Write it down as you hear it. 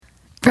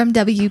From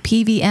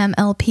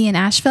WPVM-LP in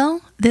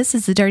Asheville, this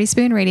is the Dirty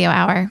Spoon Radio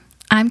Hour.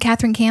 I'm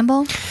Katherine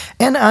Campbell.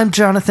 And I'm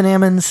Jonathan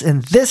Ammons,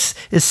 and this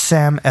is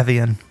Sam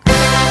Evian.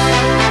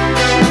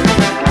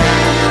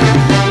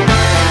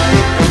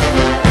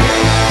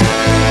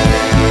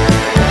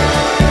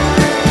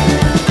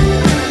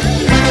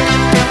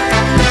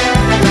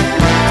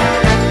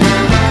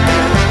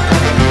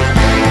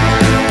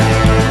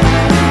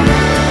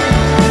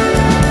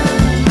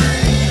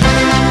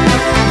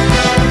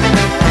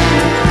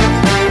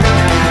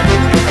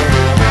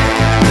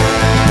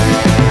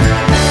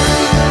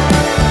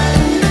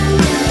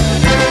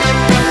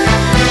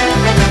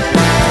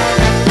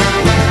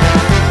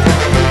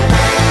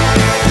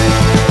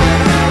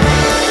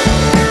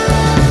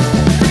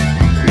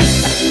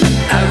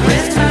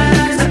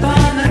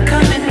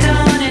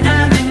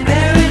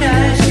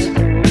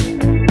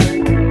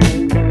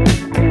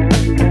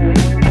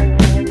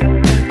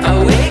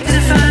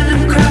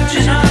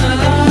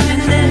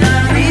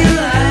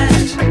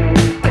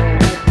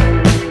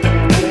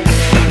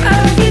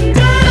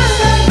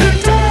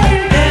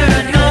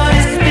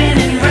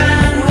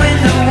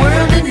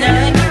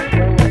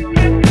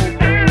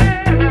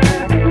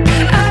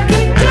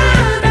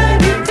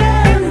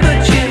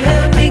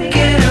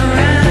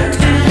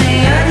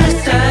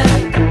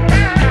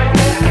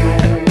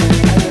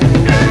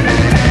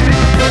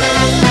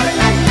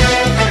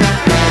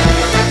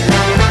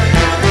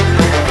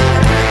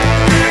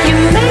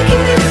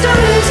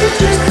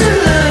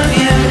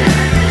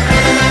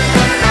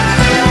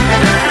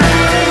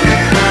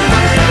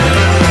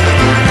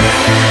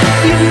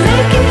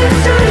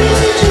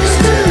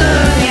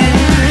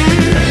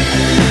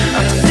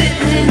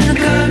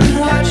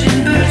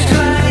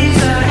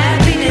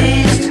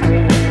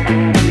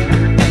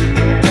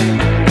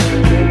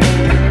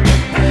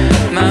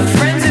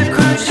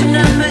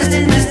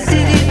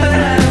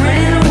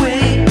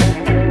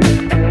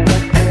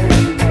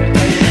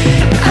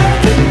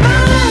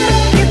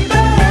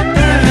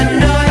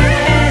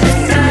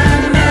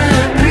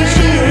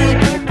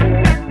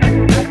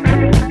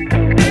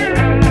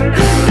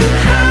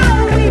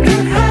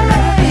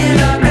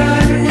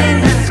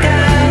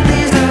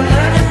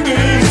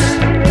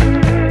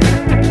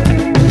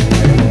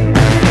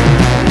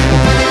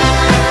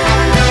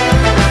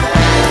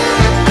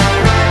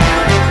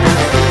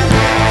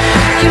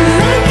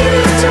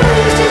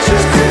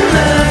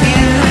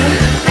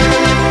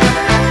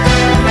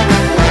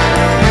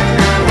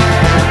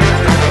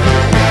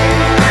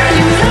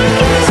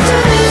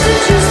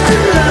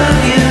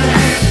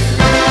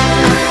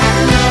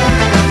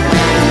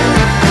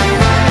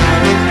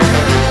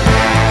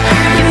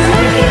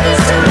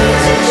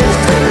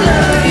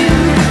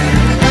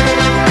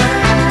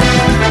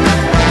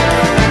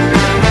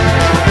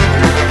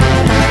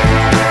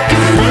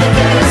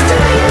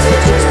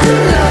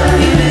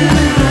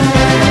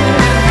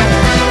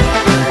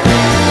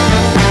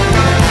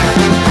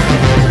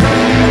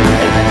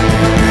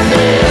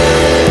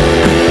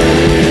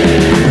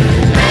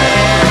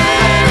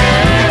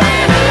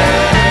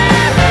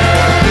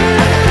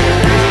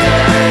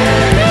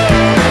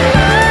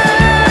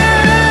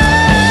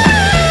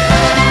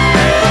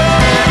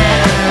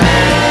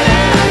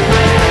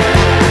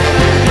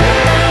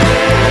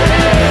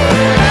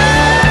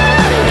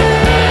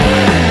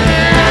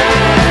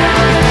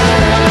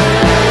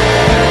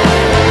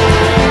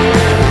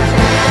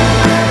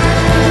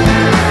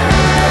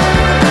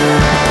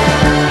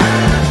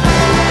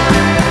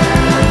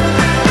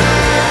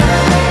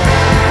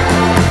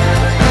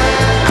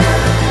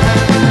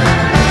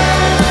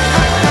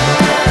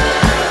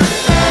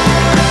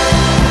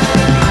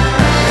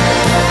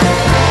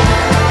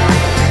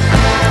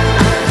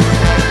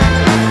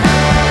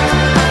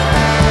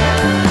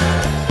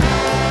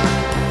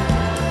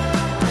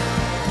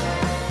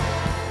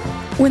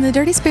 When the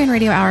Dirty Spoon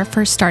Radio Hour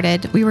first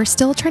started, we were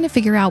still trying to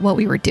figure out what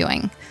we were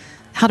doing,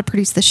 how to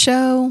produce the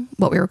show,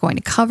 what we were going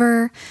to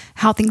cover,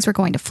 how things were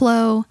going to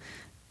flow.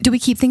 Do we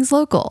keep things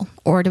local,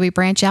 or do we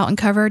branch out and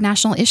cover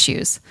national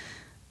issues?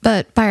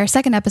 But by our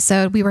second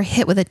episode, we were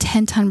hit with a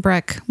 10-ton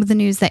brick with the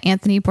news that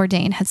Anthony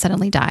Bourdain had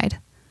suddenly died.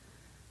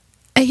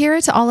 A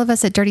hero to all of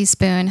us at Dirty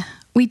Spoon,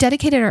 we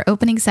dedicated our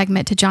opening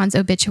segment to John's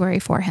obituary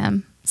for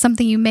him,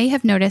 something you may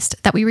have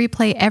noticed that we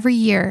replay every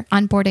year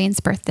on Bourdain's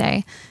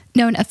birthday,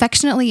 known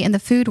affectionately in the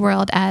food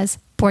world as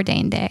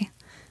Bourdain Day.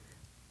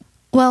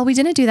 Well, we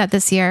didn't do that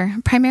this year,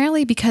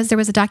 primarily because there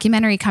was a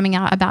documentary coming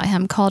out about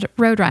him called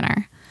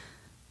Roadrunner,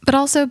 but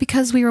also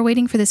because we were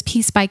waiting for this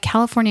piece by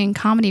Californian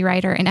comedy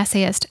writer and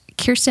essayist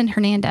Kirsten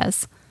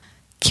Hernandez.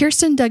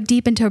 Kirsten dug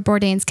deep into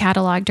Bourdain's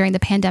catalog during the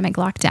pandemic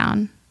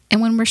lockdown,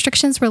 and when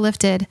restrictions were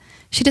lifted,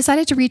 she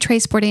decided to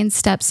retrace Bourdain's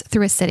steps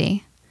through a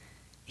city.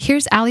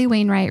 Here's Allie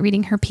Wainwright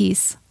reading her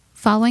piece,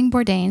 Following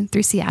Bourdain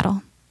Through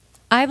Seattle.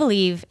 I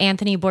believe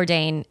Anthony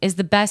Bourdain is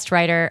the best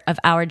writer of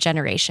our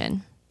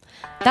generation.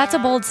 That's a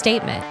bold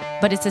statement,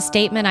 but it's a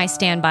statement I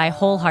stand by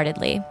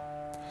wholeheartedly.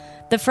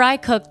 The fry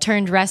cook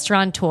turned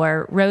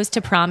restaurateur rose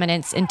to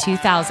prominence in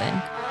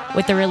 2000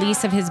 with the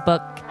release of his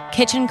book,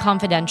 Kitchen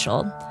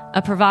Confidential,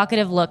 a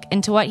provocative look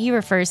into what he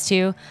refers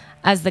to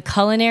as the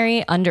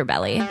culinary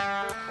underbelly.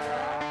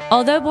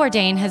 Although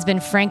Bourdain has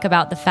been frank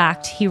about the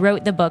fact he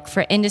wrote the book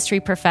for industry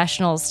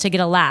professionals to get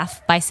a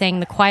laugh by saying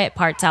the quiet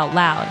parts out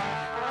loud,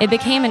 it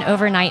became an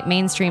overnight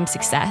mainstream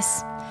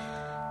success.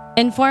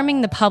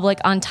 Informing the public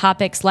on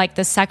topics like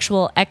the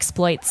sexual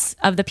exploits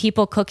of the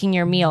people cooking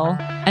your meal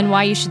and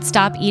why you should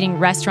stop eating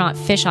restaurant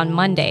fish on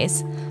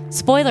Mondays,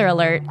 spoiler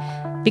alert,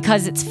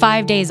 because it's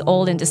 5 days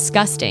old and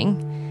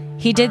disgusting,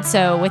 he did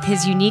so with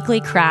his uniquely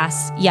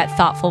crass yet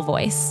thoughtful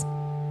voice.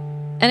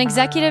 An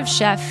executive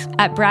chef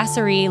at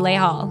Brasserie Les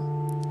Halles,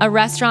 a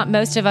restaurant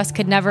most of us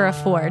could never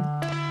afford,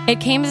 it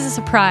came as a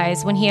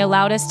surprise when he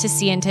allowed us to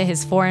see into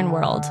his foreign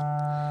world.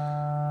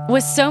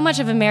 With so much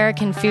of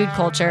American food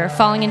culture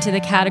falling into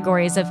the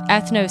categories of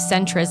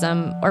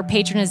ethnocentrism or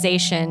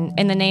patronization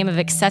in the name of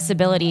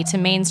accessibility to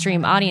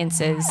mainstream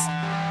audiences,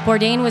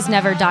 Bourdain was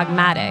never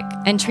dogmatic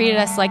and treated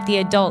us like the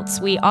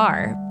adults we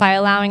are by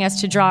allowing us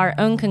to draw our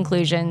own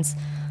conclusions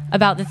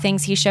about the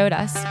things he showed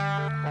us.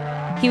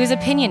 He was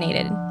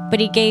opinionated, but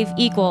he gave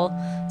equal,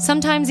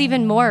 sometimes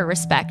even more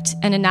respect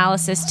and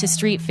analysis to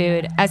street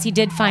food as he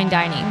did fine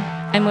dining,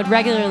 and would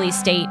regularly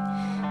state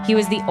he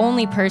was the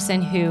only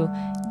person who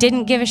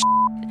didn't give a shit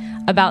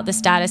about the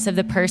status of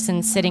the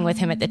person sitting with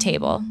him at the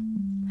table.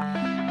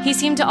 He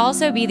seemed to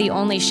also be the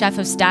only chef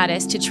of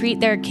status to treat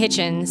their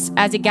kitchens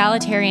as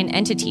egalitarian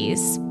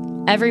entities.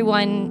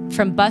 Everyone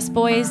from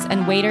busboys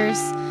and waiters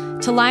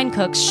to line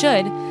cooks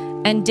should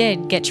and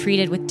did get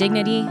treated with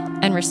dignity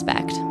and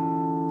respect.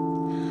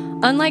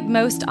 Unlike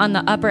most on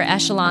the upper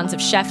echelons of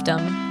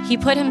chefdom, he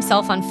put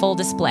himself on full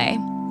display.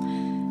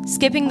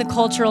 Skipping the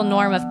cultural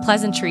norm of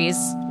pleasantries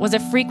was a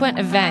frequent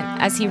event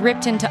as he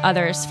ripped into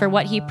others for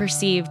what he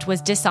perceived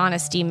was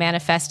dishonesty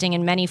manifesting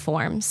in many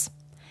forms.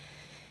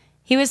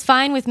 He was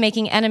fine with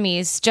making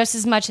enemies just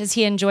as much as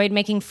he enjoyed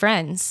making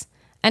friends,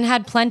 and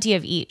had plenty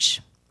of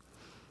each.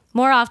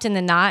 More often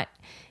than not,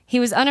 he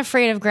was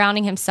unafraid of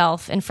grounding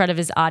himself in front of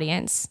his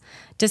audience,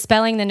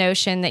 dispelling the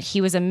notion that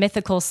he was a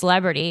mythical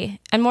celebrity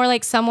and more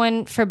like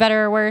someone, for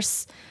better or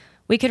worse,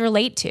 we could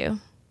relate to.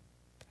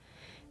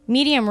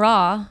 Medium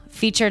Raw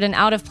featured an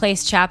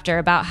out-of-place chapter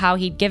about how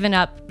he'd given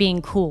up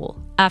being cool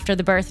after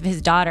the birth of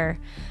his daughter,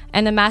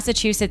 and the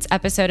Massachusetts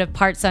episode of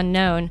Parts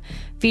Unknown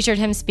featured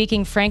him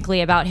speaking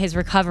frankly about his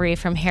recovery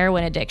from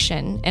heroin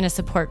addiction in a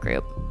support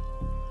group.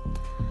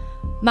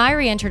 My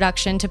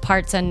reintroduction to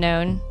Parts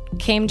Unknown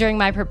came during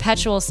my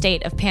perpetual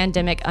state of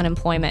pandemic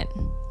unemployment.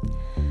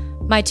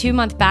 My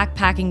 2-month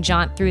backpacking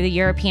jaunt through the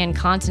European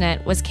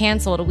continent was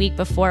canceled a week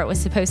before it was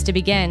supposed to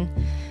begin,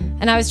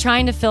 and I was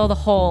trying to fill the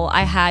hole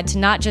I had to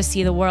not just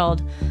see the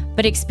world,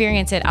 but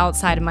experience it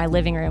outside of my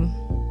living room.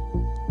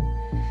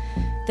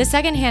 The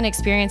secondhand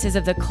experiences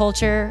of the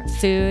culture,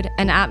 food,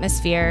 and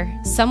atmosphere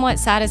somewhat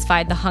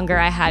satisfied the hunger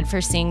I had for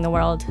seeing the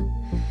world.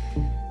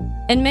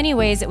 In many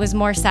ways, it was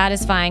more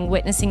satisfying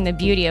witnessing the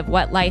beauty of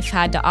what life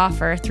had to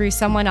offer through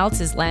someone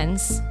else's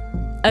lens,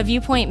 a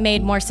viewpoint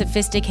made more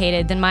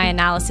sophisticated than my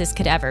analysis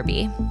could ever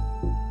be.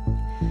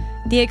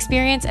 The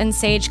experience and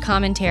sage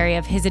commentary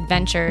of his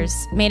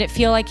adventures made it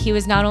feel like he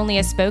was not only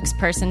a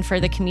spokesperson for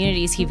the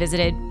communities he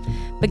visited,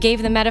 but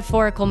gave the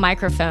metaphorical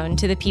microphone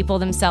to the people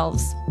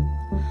themselves.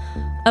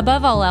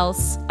 Above all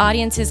else,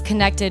 audiences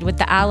connected with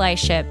the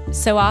allyship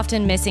so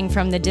often missing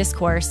from the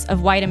discourse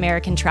of white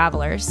American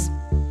travelers.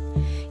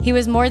 He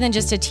was more than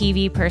just a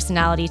TV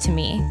personality to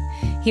me.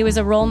 He was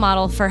a role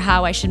model for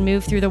how I should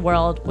move through the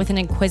world with an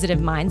inquisitive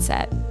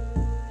mindset.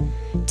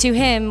 To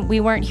him,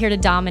 we weren't here to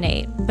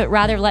dominate, but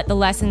rather let the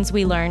lessons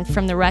we learned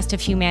from the rest of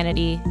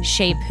humanity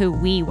shape who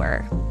we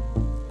were.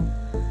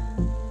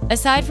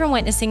 Aside from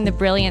witnessing the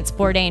brilliance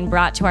Bourdain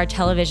brought to our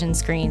television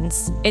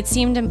screens, it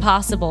seemed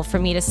impossible for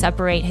me to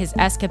separate his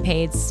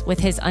escapades with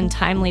his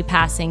untimely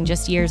passing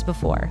just years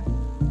before.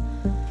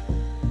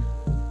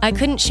 I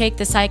couldn't shake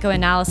the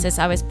psychoanalysis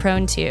I was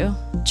prone to,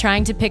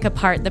 trying to pick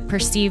apart the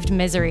perceived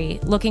misery,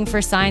 looking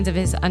for signs of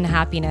his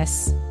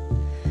unhappiness.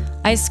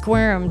 I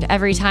squirmed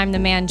every time the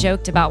man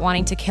joked about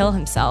wanting to kill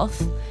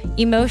himself,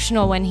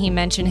 emotional when he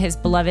mentioned his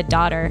beloved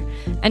daughter,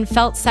 and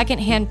felt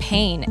secondhand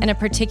pain in a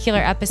particular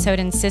episode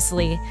in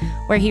Sicily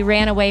where he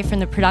ran away from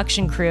the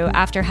production crew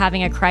after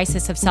having a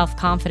crisis of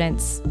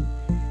self-confidence.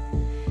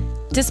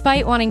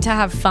 Despite wanting to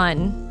have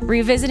fun,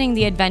 revisiting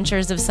the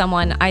adventures of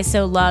someone I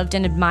so loved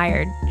and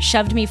admired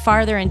shoved me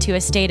farther into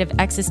a state of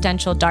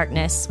existential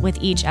darkness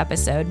with each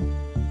episode.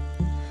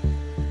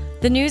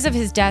 The news of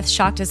his death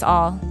shocked us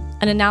all,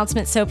 an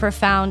announcement so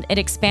profound it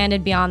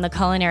expanded beyond the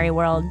culinary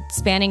world,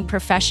 spanning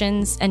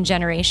professions and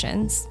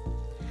generations.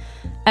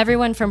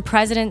 Everyone from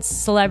presidents,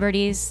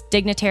 celebrities,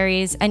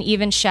 dignitaries, and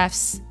even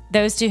chefs,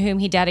 those to whom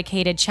he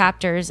dedicated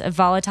chapters of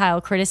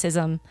volatile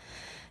criticism,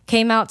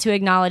 came out to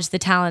acknowledge the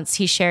talents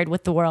he shared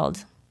with the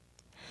world.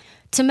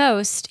 To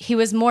most, he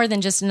was more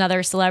than just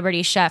another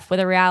celebrity chef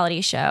with a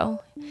reality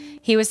show.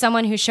 He was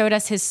someone who showed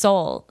us his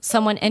soul,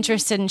 someone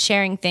interested in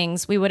sharing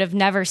things we would have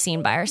never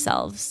seen by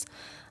ourselves.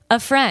 A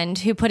friend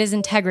who put his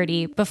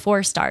integrity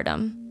before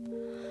stardom.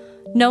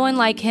 No one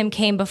like him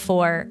came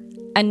before,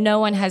 and no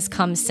one has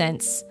come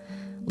since,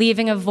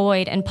 leaving a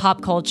void in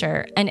pop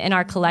culture and in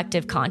our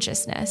collective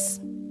consciousness.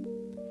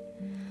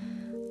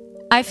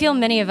 I feel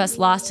many of us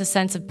lost a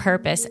sense of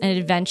purpose and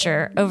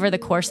adventure over the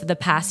course of the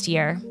past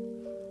year.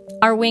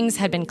 Our wings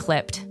had been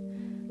clipped.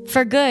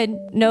 For good,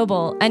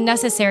 noble, and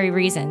necessary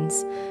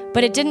reasons,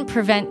 but it didn't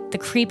prevent the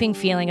creeping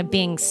feeling of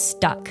being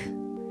stuck.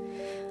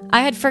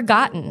 I had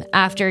forgotten,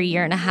 after a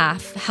year and a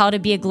half, how to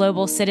be a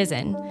global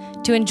citizen,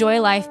 to enjoy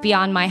life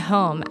beyond my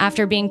home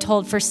after being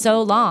told for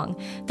so long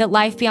that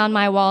life beyond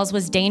my walls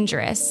was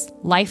dangerous,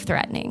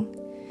 life-threatening.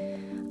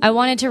 I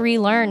wanted to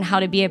relearn how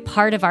to be a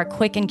part of our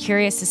quick and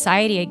curious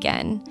society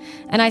again,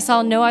 and I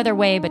saw no other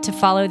way but to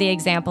follow the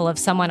example of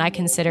someone I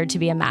considered to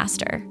be a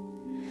master.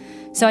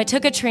 So I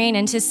took a train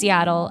into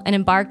Seattle and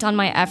embarked on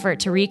my effort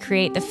to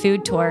recreate the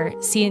food tour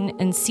seen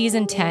in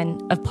season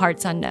 10 of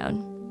Parts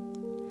Unknown.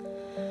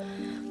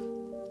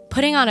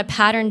 Putting on a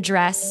patterned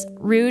dress,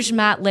 rouge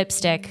matte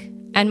lipstick,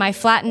 and my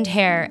flattened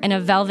hair in a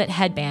velvet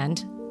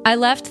headband, I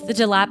left the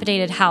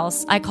dilapidated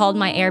house I called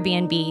my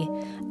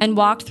Airbnb and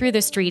walked through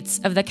the streets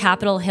of the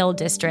Capitol Hill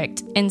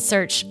district in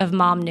search of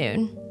Mom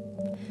Noon.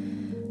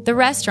 The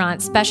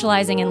restaurant,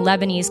 specializing in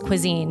Lebanese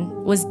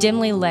cuisine, was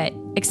dimly lit,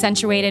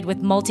 accentuated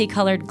with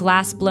multicolored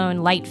glass-blown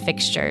light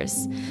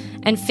fixtures,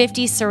 and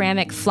 50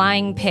 ceramic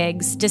flying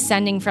pigs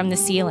descending from the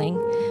ceiling,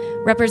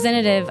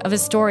 representative of a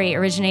story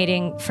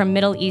originating from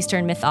Middle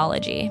Eastern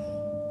mythology.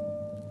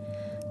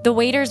 The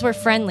waiters were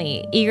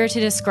friendly, eager to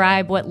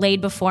describe what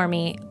laid before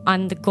me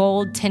on the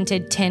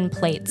gold-tinted tin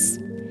plates.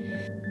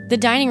 The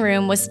dining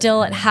room was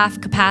still at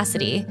half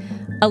capacity,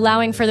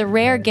 allowing for the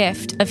rare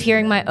gift of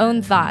hearing my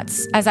own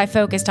thoughts as I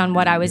focused on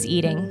what I was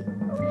eating.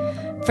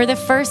 For the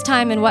first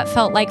time in what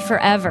felt like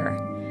forever,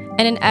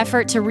 in an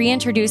effort to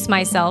reintroduce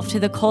myself to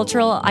the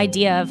cultural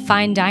idea of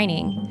fine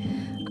dining,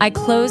 I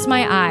closed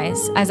my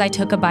eyes as I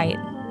took a bite.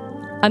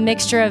 A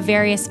mixture of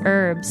various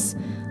herbs,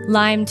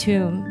 lime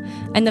thyme,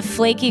 and the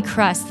flaky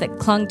crust that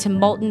clung to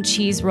molten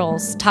cheese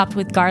rolls topped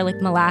with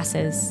garlic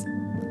molasses.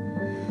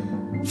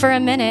 For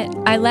a minute,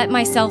 I let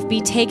myself be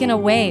taken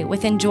away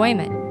with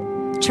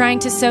enjoyment, trying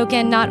to soak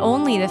in not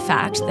only the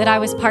fact that I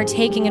was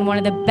partaking in one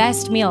of the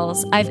best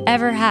meals I've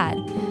ever had,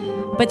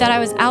 but that I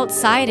was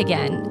outside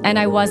again and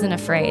I wasn't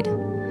afraid.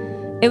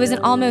 It was an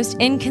almost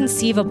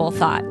inconceivable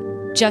thought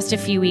just a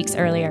few weeks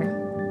earlier.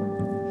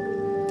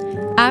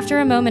 After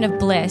a moment of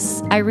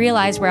bliss, I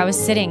realized where I was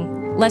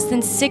sitting, less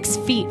than 6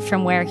 feet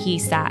from where he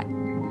sat.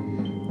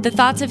 The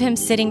thoughts of him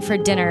sitting for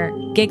dinner,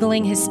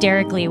 giggling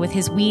hysterically with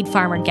his weed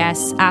farmer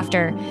guests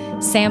after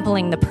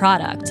sampling the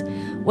product,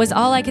 was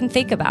all I can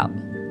think about.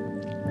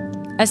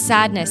 A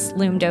sadness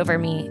loomed over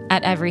me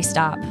at every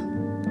stop.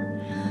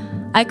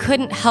 I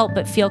couldn't help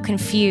but feel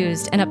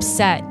confused and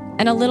upset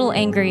and a little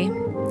angry.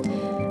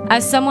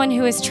 As someone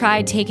who has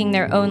tried taking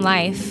their own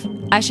life,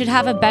 I should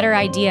have a better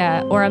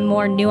idea or a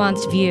more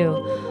nuanced view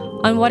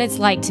on what it's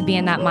like to be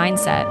in that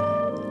mindset.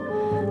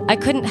 I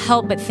couldn't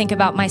help but think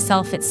about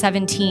myself at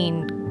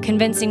 17,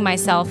 convincing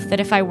myself that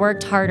if I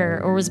worked harder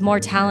or was more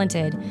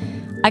talented,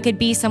 I could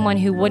be someone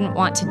who wouldn't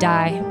want to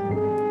die.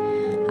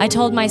 I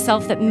told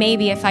myself that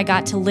maybe if I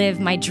got to live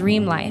my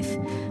dream life,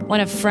 one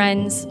of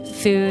friends,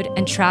 food,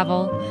 and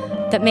travel,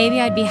 that maybe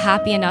I'd be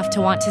happy enough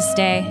to want to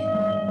stay.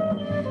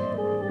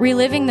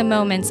 Reliving the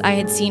moments I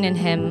had seen in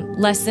him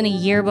less than a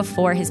year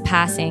before his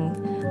passing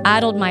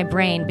addled my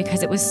brain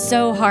because it was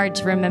so hard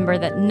to remember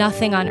that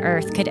nothing on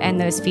earth could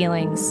end those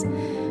feelings,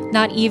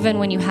 not even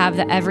when you have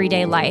the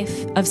everyday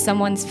life of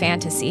someone's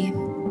fantasy.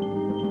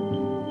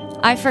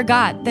 I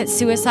forgot that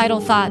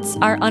suicidal thoughts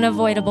are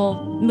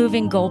unavoidable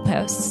moving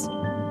goalposts.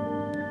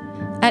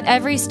 At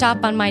every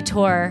stop on my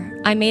tour,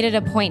 I made it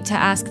a point to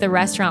ask the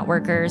restaurant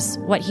workers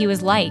what he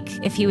was like,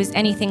 if he was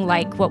anything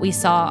like what we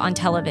saw on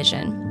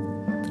television.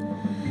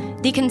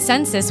 The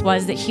consensus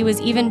was that he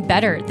was even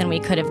better than we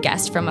could have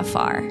guessed from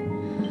afar.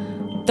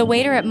 The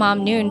waiter at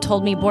Mom Noon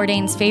told me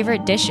Bourdain's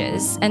favorite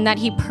dishes and that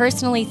he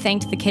personally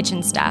thanked the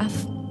kitchen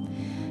staff.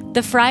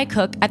 The fry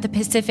cook at the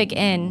Pacific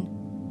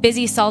Inn,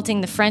 busy salting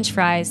the French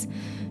fries,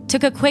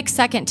 took a quick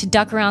second to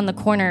duck around the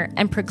corner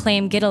and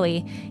proclaim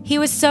giddily, he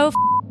was so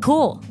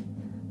cool,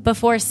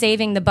 before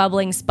saving the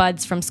bubbling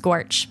spuds from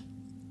scorch.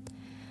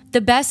 The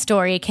best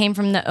story came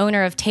from the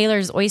owner of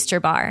Taylor's Oyster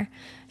Bar,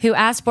 who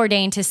asked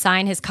Bourdain to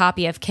sign his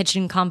copy of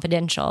Kitchen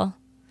Confidential.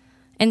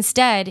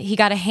 Instead, he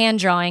got a hand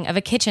drawing of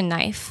a kitchen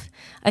knife,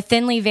 a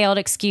thinly veiled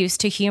excuse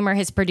to humor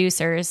his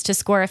producers to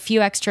score a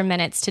few extra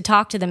minutes to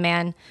talk to the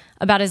man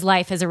about his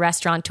life as a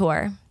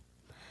restaurateur.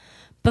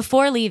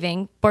 Before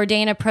leaving,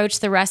 Bourdain approached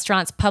the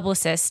restaurant's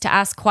publicist to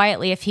ask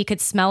quietly if he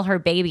could smell her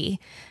baby,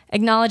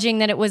 acknowledging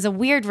that it was a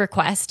weird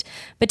request,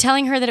 but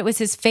telling her that it was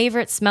his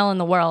favorite smell in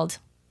the world.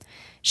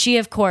 She,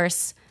 of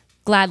course,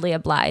 gladly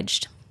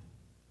obliged.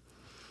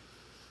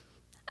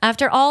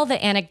 After all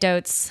the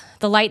anecdotes,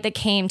 the light that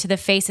came to the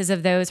faces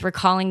of those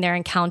recalling their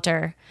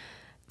encounter,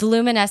 the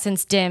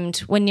luminescence dimmed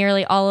when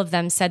nearly all of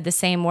them said the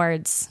same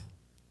words.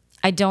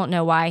 I don't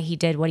know why he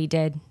did what he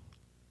did.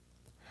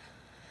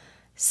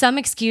 Some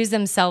excused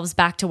themselves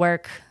back to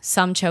work,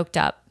 some choked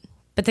up,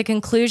 but the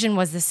conclusion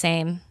was the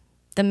same.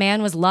 The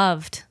man was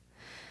loved.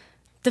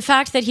 The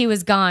fact that he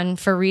was gone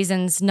for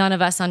reasons none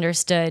of us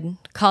understood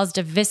caused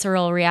a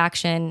visceral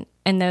reaction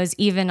in those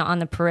even on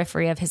the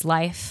periphery of his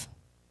life.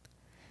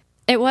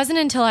 It wasn't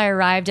until I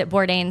arrived at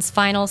Bourdain's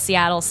final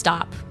Seattle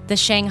stop, the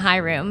Shanghai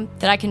Room,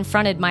 that I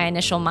confronted my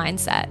initial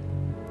mindset.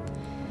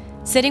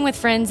 Sitting with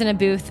friends in a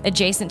booth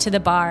adjacent to the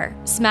bar,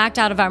 smacked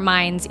out of our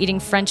minds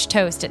eating French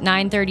toast at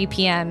 9:30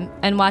 p.m.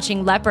 and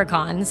watching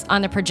Leprechauns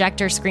on the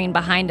projector screen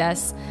behind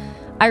us,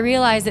 I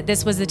realized that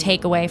this was the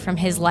takeaway from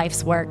his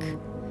life's work.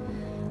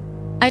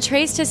 I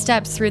traced his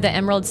steps through the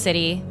Emerald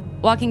City,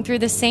 walking through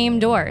the same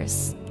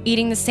doors,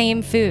 eating the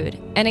same food,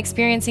 and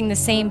experiencing the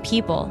same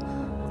people,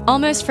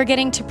 almost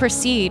forgetting to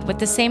proceed with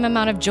the same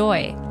amount of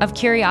joy, of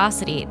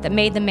curiosity that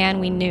made the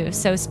man we knew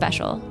so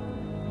special.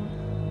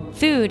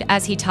 Food,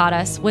 as he taught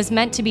us, was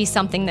meant to be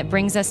something that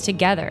brings us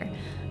together.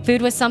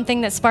 Food was something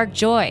that sparked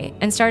joy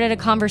and started a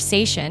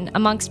conversation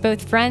amongst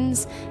both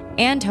friends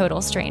and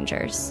total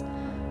strangers.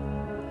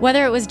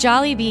 Whether it was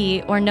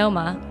Jollibee or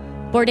Noma,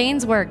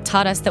 Bourdain's work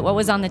taught us that what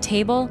was on the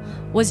table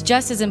was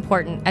just as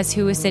important as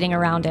who was sitting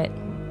around it.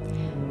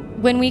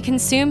 When we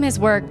consume his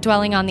work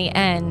dwelling on the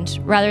end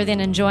rather than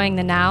enjoying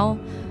the now,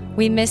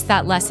 we miss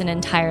that lesson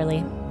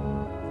entirely.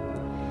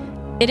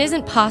 It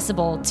isn't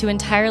possible to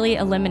entirely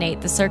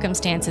eliminate the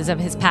circumstances of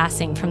his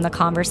passing from the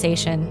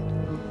conversation.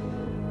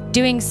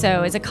 Doing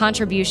so is a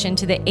contribution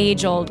to the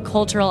age-old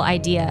cultural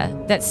idea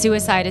that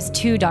suicide is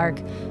too dark,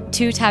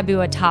 too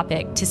taboo a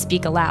topic to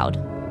speak aloud.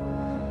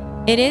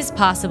 It is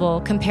possible,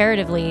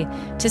 comparatively,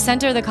 to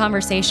center the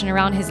conversation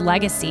around his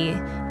legacy,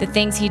 the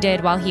things he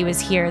did while he was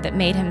here that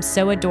made him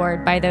so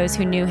adored by those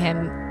who knew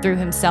him through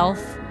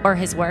himself or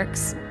his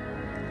works.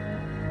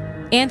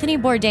 Anthony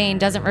Bourdain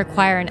doesn't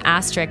require an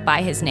asterisk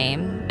by his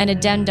name, an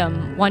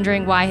addendum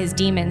wondering why his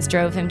demons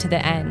drove him to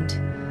the end.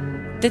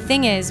 The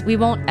thing is, we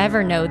won't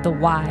ever know the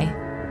why.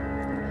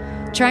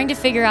 Trying to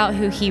figure out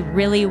who he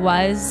really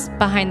was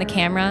behind the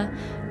camera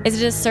is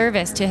a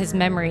disservice to his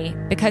memory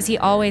because he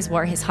always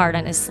wore his heart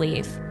on his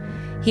sleeve.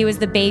 He was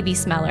the baby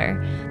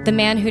smeller, the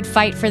man who'd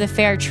fight for the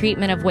fair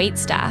treatment of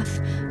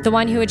waitstaff, the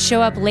one who would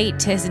show up late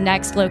to his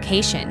next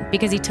location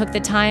because he took the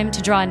time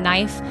to draw a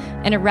knife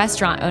in a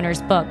restaurant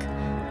owner's book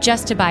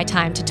just to buy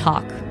time to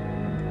talk.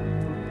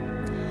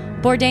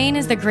 Bourdain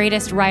is the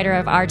greatest writer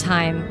of our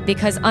time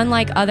because,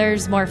 unlike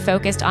others more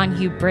focused on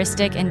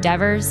hubristic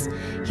endeavors,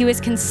 he was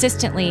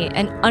consistently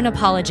and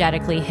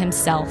unapologetically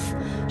himself,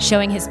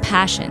 showing his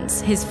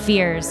passions, his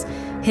fears,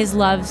 his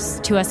loves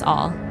to us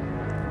all.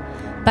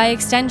 By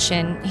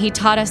extension, he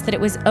taught us that it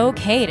was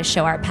okay to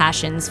show our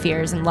passions,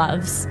 fears, and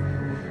loves.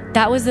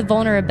 That was the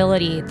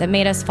vulnerability that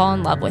made us fall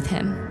in love with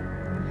him.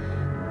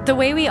 The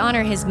way we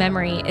honor his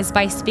memory is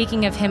by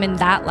speaking of him in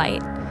that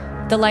light,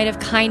 the light of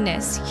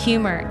kindness,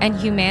 humor, and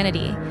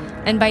humanity,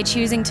 and by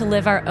choosing to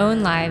live our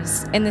own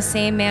lives in the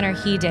same manner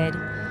he did,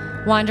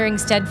 wandering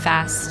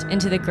steadfast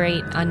into the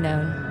great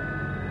unknown.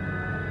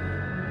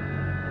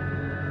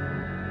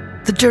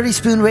 The Dirty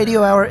Spoon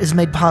Radio Hour is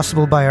made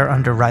possible by our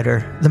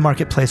underwriter, the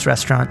Marketplace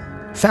Restaurant.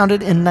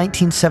 Founded in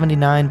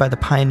 1979 by the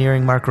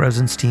pioneering Mark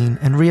Rosenstein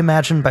and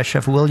reimagined by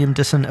Chef William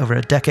Disson over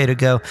a decade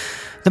ago,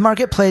 the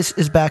Marketplace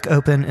is back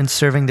open and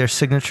serving their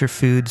signature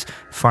foods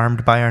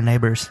farmed by our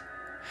neighbors.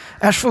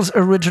 Asheville's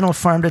original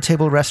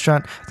farm-to-table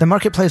restaurant, the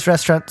Marketplace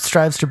Restaurant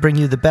strives to bring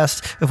you the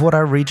best of what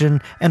our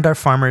region and our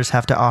farmers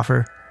have to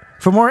offer.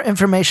 For more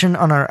information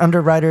on our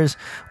underwriters,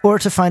 or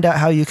to find out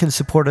how you can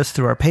support us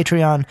through our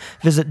Patreon,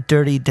 visit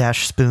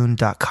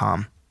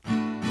dirty-spoon.com.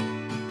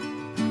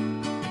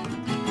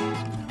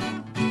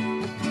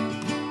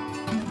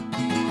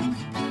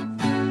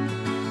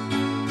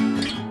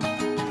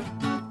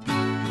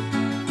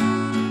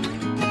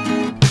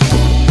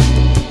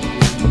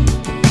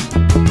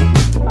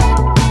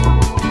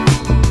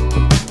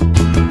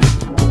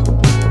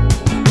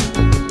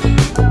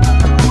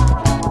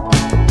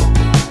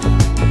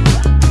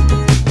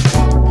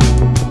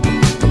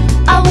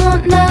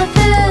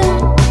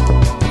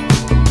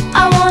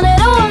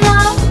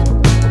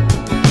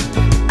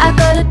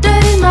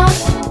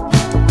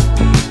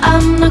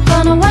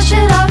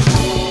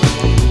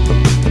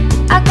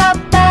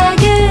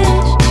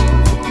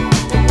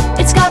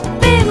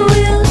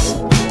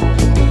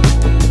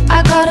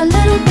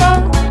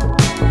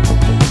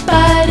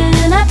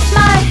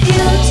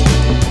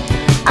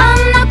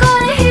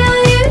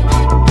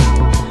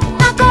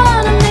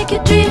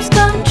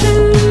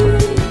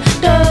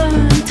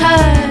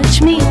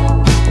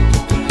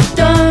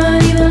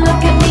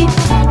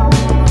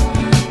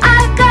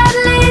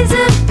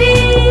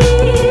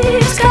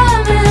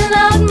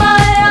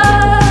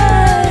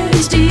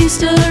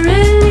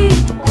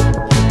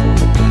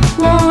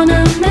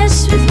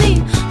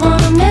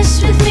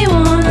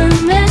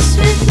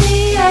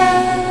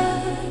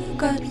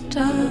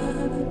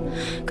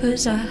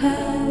 I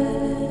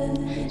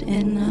had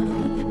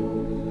enough.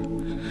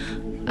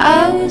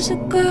 I was a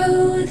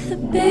girl with a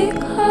big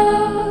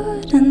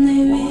heart, and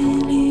they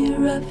really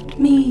roughed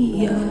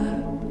me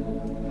up.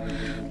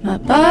 My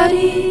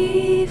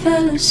body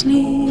fell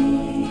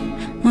asleep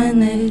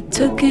when they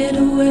took it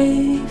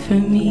away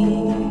from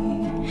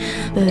me,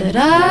 but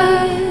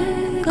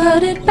I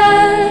got it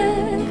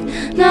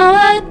back. Now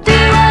I do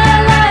what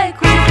I like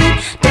with it,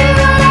 do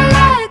what I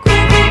like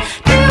with it,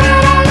 do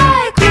what I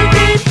like with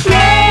it,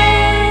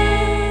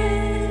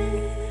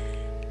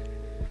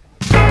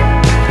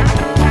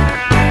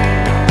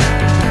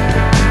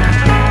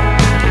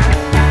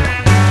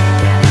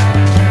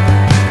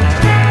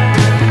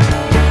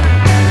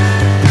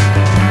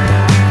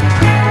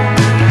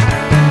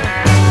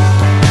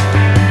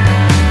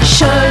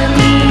 show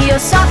me your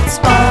soft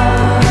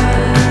spot,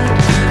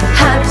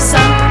 have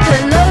some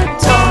pillow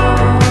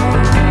talk.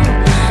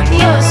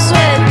 Your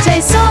sweat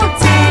tastes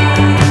salty,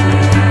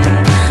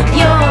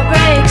 your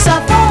brakes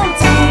are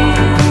faulty.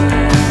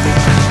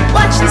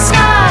 Watch the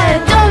sky,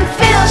 don't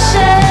feel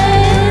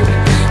shame.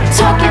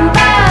 Talking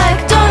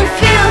back, don't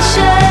feel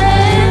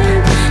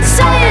shame.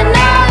 Saying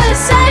no,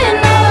 saying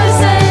no,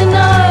 saying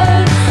no.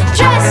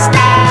 Dressed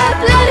up,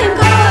 letting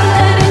go,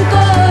 letting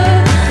go.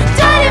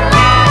 Dirty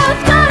mouth,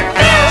 don't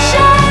feel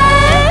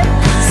shame.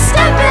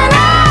 Stepping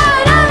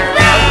out of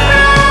the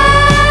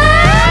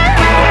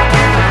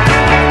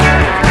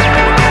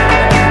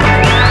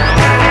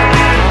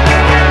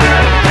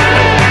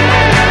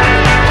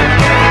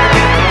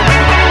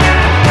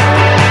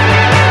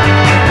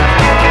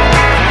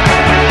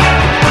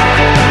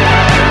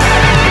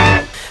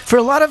For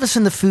a lot of us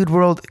in the food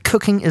world,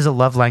 cooking is a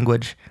love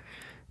language.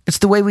 It's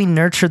the way we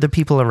nurture the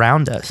people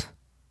around us.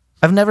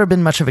 I've never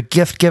been much of a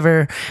gift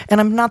giver, and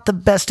I'm not the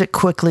best at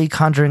quickly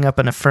conjuring up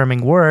an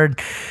affirming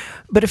word,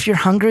 but if you're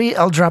hungry,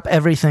 I'll drop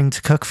everything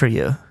to cook for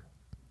you.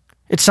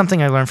 It's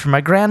something I learned from my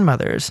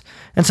grandmothers,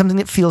 and something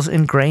that feels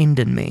ingrained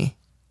in me.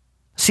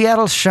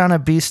 Seattle's Shauna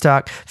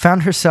Beestock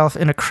found herself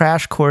in a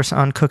crash course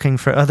on cooking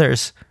for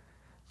others.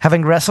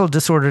 Having wrestled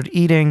disordered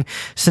eating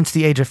since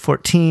the age of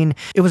 14,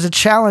 it was a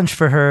challenge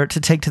for her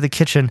to take to the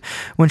kitchen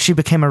when she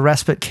became a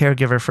respite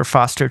caregiver for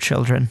foster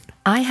children.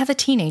 I have a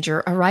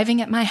teenager arriving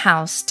at my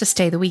house to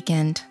stay the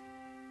weekend.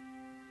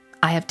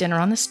 I have dinner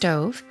on the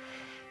stove,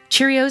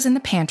 Cheerios in the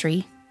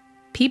pantry,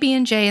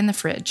 PB&J in the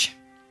fridge.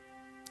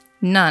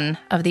 None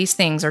of these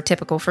things are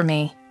typical for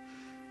me.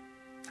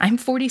 I'm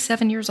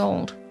 47 years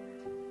old.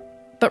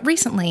 But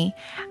recently,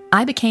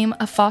 I became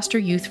a foster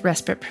youth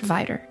respite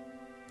provider,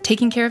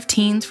 taking care of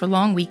teens for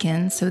long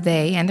weekends so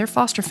they and their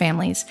foster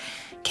families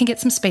can get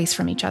some space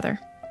from each other.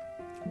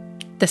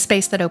 The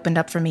space that opened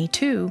up for me,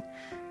 too,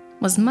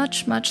 was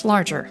much, much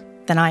larger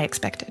than I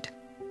expected.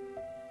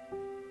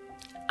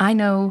 I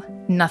know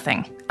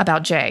nothing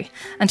about Jay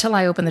until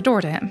I open the door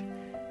to him.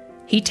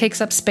 He takes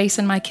up space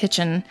in my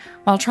kitchen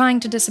while trying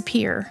to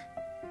disappear.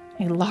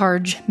 A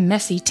large,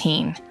 messy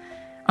teen,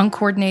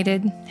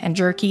 uncoordinated and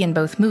jerky in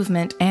both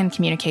movement and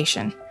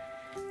communication.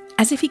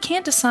 As if he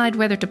can't decide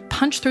whether to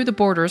punch through the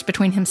borders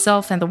between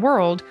himself and the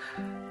world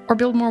or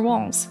build more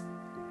walls.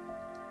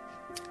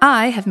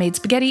 I have made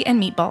spaghetti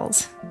and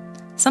meatballs,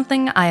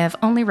 something I have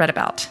only read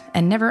about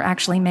and never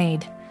actually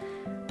made,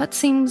 but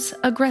seems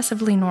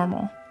aggressively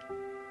normal.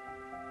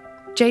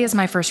 Jay is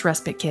my first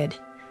respite kid,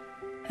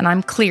 and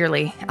I'm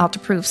clearly out to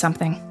prove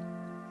something.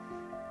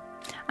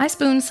 I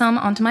spoon some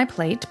onto my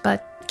plate,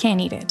 but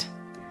can't eat it.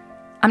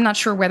 I'm not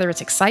sure whether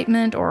it's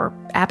excitement or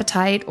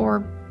appetite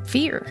or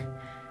fear.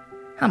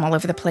 I'm all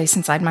over the place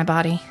inside my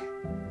body.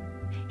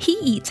 He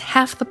eats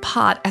half the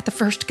pot at the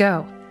first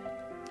go.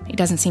 He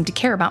doesn't seem to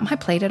care about my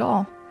plate at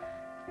all.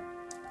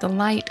 The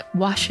light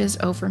washes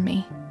over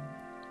me.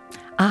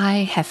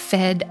 I have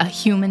fed a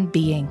human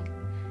being.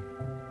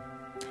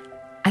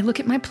 I look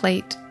at my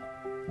plate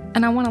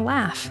and I want to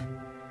laugh.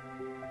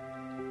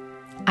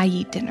 I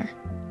eat dinner.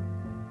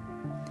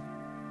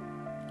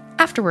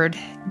 Afterward,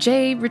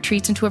 Jay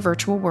retreats into a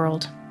virtual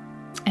world,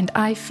 and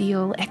I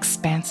feel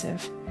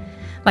expansive.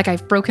 Like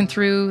I've broken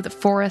through the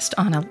forest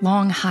on a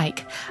long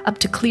hike up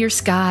to clear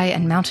sky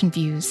and mountain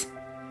views.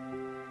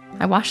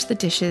 I wash the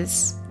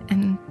dishes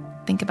and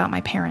think about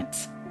my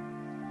parents.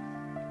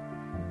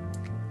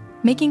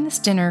 Making this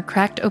dinner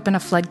cracked open a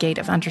floodgate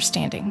of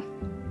understanding.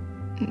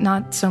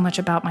 Not so much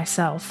about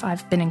myself.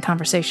 I've been in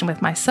conversation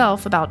with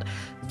myself about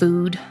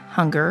food,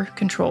 hunger,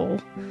 control,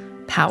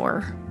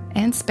 power,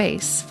 and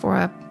space for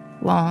a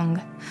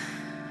long,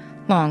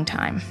 long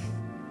time.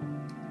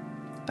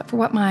 But for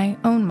what my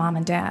own mom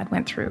and dad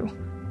went through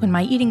when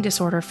my eating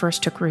disorder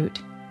first took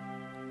root.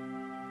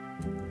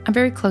 I'm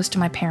very close to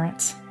my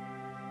parents.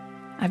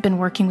 I've been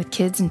working with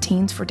kids and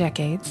teens for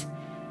decades,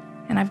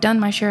 and I've done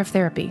my share of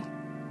therapy.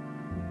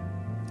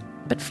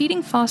 But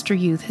feeding foster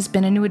youth has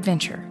been a new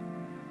adventure,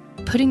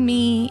 putting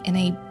me in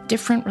a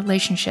different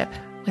relationship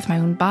with my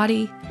own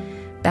body,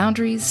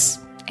 boundaries,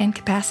 and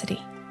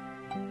capacity.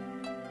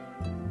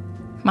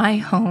 My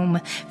home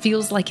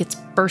feels like it's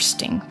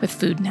bursting with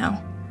food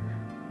now.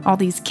 All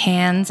these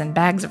cans and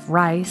bags of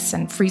rice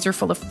and freezer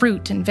full of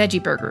fruit and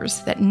veggie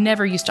burgers that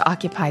never used to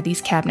occupy these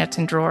cabinets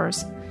and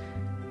drawers.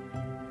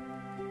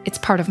 It's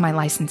part of my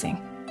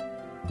licensing.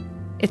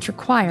 It's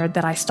required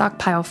that I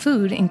stockpile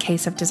food in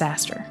case of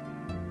disaster.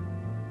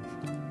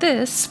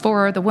 This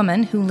for the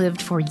woman who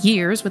lived for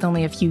years with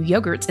only a few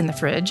yogurts in the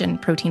fridge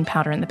and protein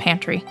powder in the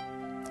pantry.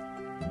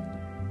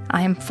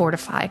 I am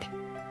fortified.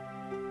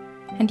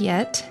 And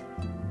yet,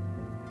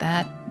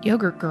 that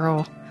yogurt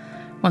girl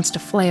wants to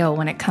flail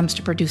when it comes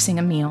to producing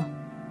a meal.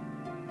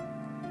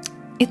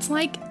 It's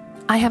like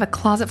I have a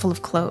closet full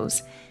of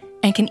clothes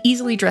and can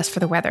easily dress for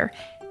the weather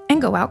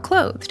and go out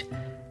clothed.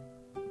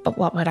 But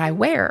what would I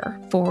wear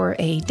for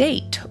a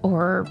date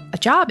or a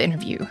job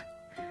interview?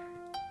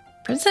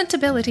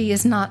 Presentability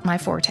is not my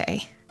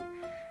forte.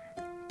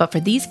 But for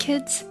these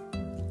kids,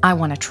 I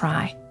want to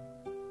try.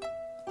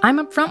 I'm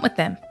upfront with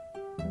them.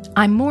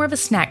 I'm more of a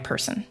snack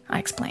person, I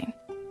explain.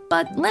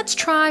 But let's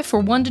try for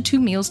 1 to 2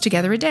 meals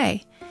together a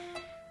day.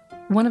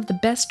 One of the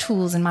best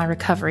tools in my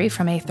recovery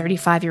from a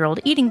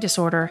 35-year-old eating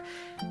disorder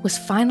was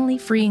finally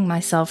freeing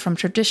myself from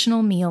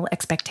traditional meal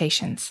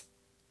expectations.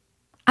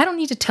 I don't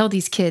need to tell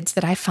these kids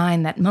that I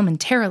find that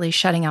momentarily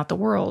shutting out the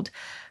world,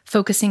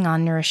 focusing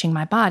on nourishing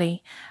my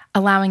body,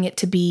 allowing it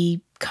to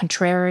be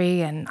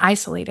contrary and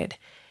isolated,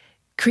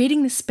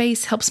 creating this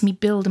space helps me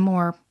build a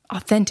more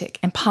authentic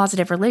and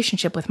positive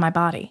relationship with my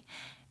body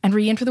and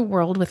re-enter the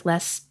world with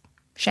less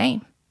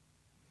shame.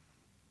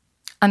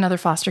 Another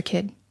foster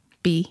kid,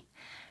 B,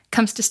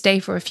 comes to stay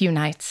for a few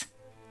nights.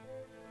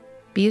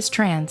 B is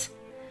trans,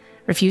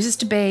 refuses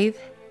to bathe,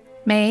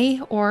 may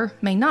or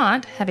may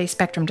not have a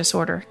spectrum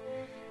disorder,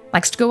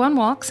 likes to go on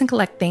walks and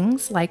collect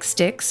things like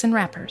sticks and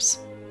wrappers.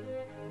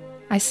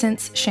 I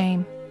sense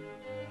shame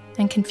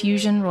and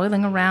confusion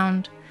roiling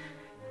around,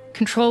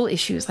 control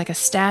issues like a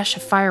stash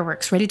of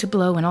fireworks ready to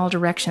blow in all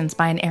directions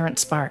by an errant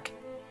spark.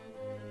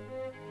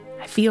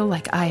 I feel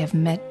like I have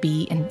met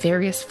B in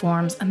various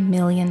forms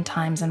 1,000,000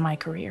 times in my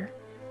career.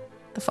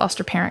 The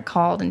foster parent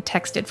called and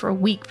texted for a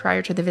week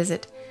prior to the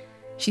visit.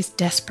 She's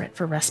desperate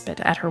for respite,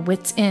 at her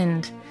wit's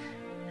end.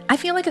 I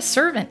feel like a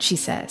servant, she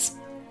says,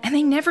 and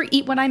they never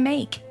eat what I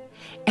make.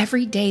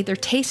 Every day their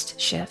tastes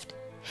shift,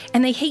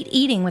 and they hate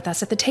eating with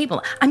us at the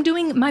table. I'm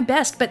doing my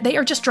best, but they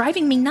are just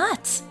driving me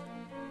nuts.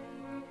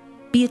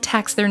 B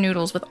attacks their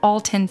noodles with all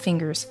 10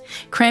 fingers,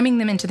 cramming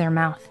them into their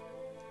mouth.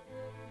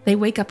 They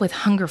wake up with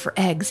hunger for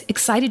eggs,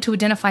 excited to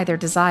identify their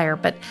desire,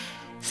 but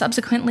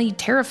subsequently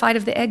terrified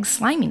of the egg's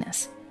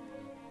sliminess.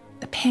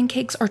 The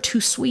pancakes are too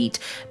sweet,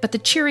 but the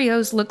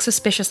Cheerios look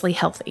suspiciously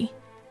healthy.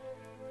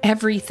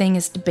 Everything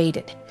is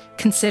debated,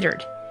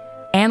 considered,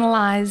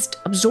 analyzed,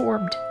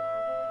 absorbed.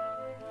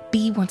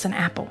 B wants an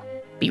apple.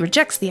 B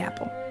rejects the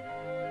apple.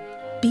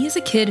 B is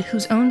a kid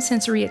whose own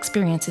sensory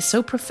experience is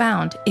so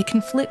profound it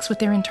conflicts with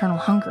their internal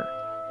hunger.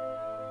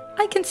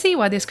 I can see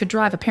why this could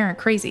drive a parent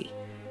crazy.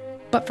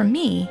 But for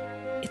me,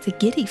 it's a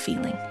giddy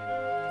feeling,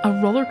 a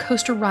roller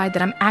coaster ride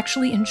that I'm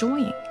actually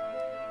enjoying.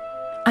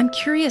 I'm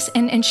curious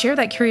and share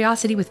that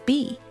curiosity with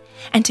B,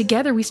 and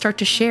together we start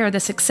to share the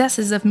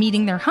successes of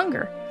meeting their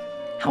hunger.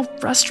 How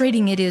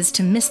frustrating it is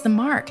to miss the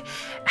mark,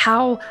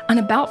 how an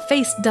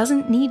about-face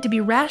doesn't need to be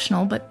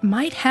rational but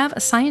might have a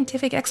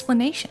scientific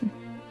explanation.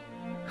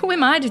 Who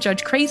am I to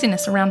judge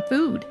craziness around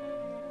food?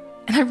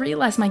 And I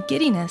realize my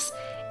giddiness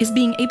is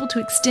being able to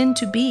extend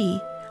to B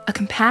a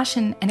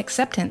compassion and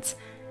acceptance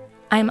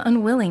I am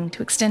unwilling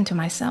to extend to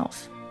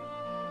myself.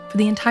 For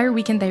the entire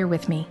weekend they are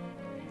with me.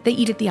 They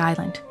eat at the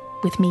island,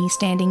 with me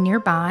standing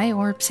nearby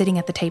or sitting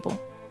at the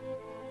table.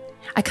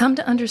 I come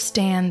to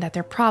understand that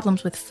their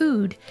problems with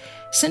food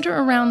center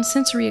around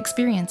sensory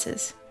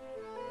experiences.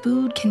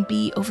 Food can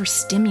be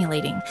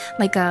overstimulating,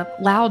 like a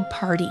loud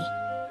party.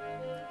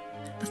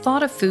 The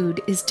thought of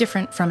food is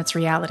different from its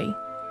reality.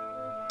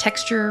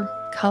 Texture,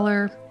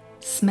 color,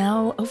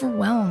 smell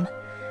overwhelm.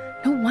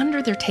 No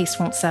wonder their taste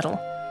won't settle.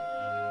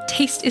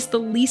 Taste is the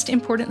least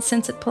important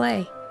sense at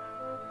play.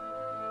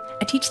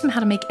 I teach them how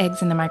to make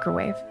eggs in the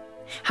microwave,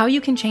 how you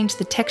can change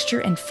the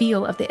texture and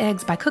feel of the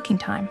eggs by cooking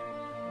time.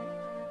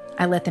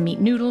 I let them eat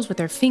noodles with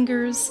their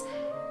fingers,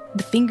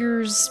 the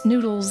fingers,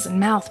 noodles, and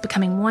mouth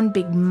becoming one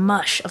big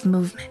mush of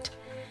movement.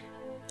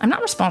 I'm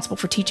not responsible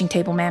for teaching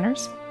table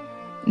manners.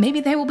 Maybe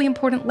they will be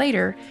important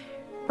later.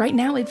 Right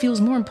now it feels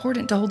more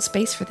important to hold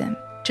space for them,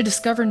 to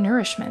discover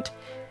nourishment,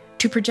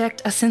 to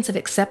project a sense of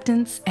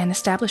acceptance and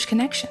establish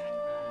connection.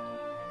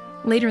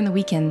 Later in the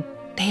weekend,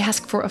 they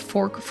ask for a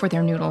fork for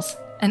their noodles,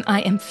 and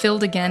I am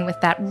filled again with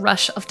that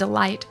rush of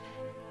delight.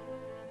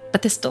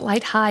 But this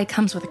delight high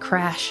comes with a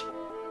crash.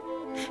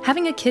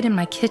 Having a kid in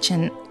my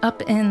kitchen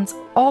upends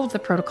all of the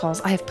protocols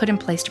I have put in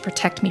place to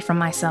protect me from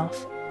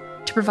myself,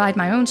 to provide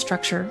my own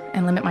structure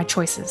and limit my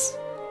choices.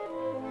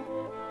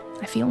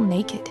 I feel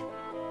naked,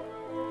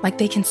 like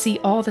they can see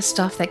all the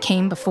stuff that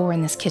came before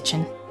in this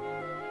kitchen.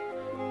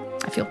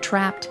 I feel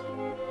trapped,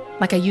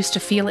 like I used to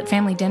feel at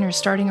family dinners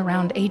starting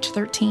around age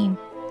 13.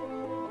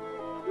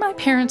 My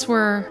parents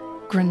were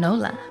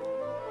granola,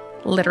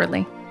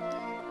 literally.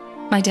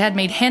 My dad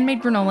made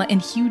handmade granola in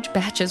huge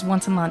batches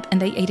once a month,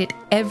 and they ate it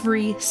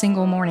every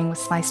single morning with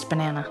sliced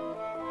banana.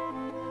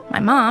 My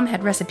mom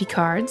had recipe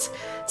cards,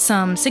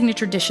 some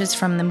signature dishes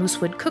from the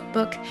Moosewood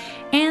cookbook,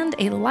 and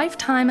a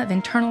lifetime of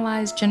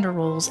internalized gender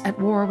roles at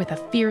war with a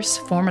fierce,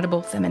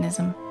 formidable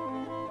feminism.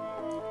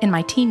 In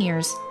my teen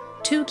years,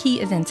 2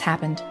 key events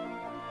happened.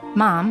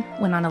 Mom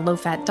went on a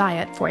low-fat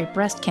diet for a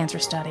breast cancer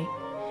study,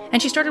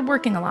 and she started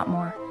working a lot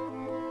more.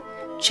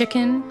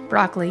 Chicken,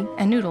 broccoli,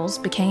 and noodles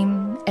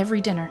became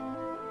every dinner.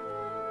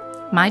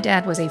 My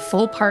dad was a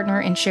full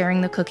partner in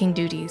sharing the cooking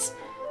duties,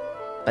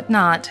 but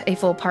not a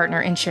full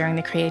partner in sharing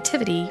the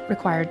creativity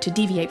required to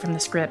deviate from the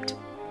script.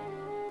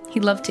 He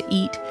loved to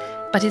eat,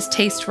 but his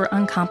tastes were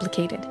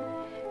uncomplicated,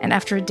 and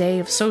after a day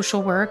of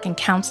social work and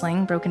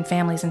counseling broken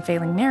families and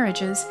failing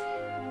marriages,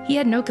 he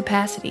had no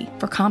capacity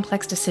for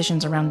complex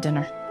decisions around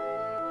dinner.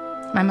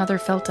 My mother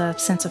felt a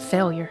sense of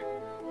failure.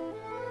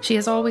 She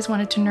has always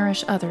wanted to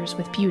nourish others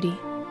with beauty.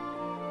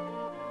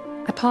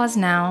 I pause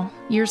now,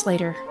 years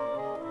later,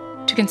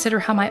 to consider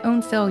how my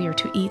own failure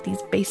to eat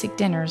these basic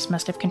dinners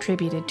must have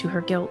contributed to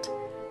her guilt,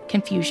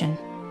 confusion,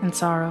 and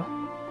sorrow.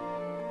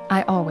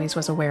 I always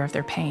was aware of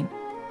their pain,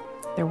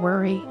 their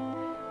worry,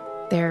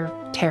 their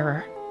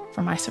terror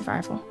for my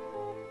survival.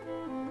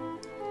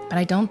 But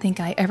I don't think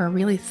I ever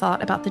really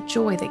thought about the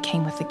joy that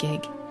came with the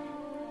gig,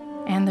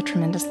 and the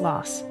tremendous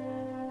loss.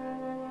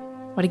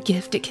 What a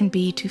gift it can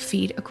be to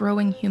feed a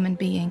growing human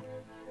being.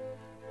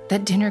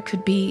 That dinner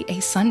could be a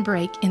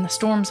sunbreak in the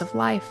storms of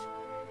life.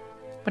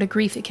 What a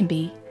grief it can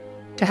be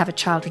to have a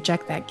child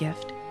reject that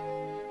gift.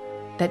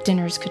 That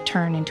dinners could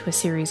turn into a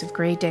series of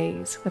gray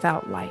days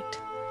without light.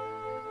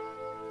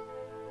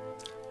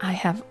 I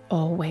have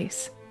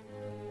always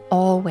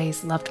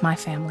loved my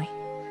family.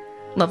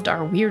 Loved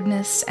our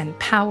weirdness and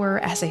power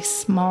as a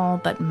small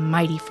but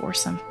mighty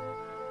foursome.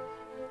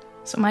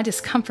 So my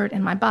discomfort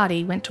in my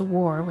body went to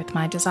war with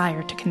my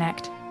desire to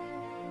connect.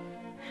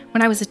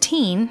 When I was a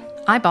teen,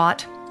 I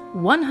bought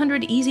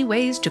 100 Easy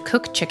Ways to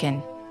Cook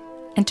Chicken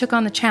and took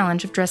on the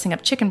challenge of dressing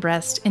up chicken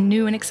breast in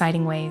new and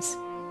exciting ways.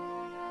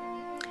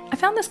 I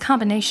found this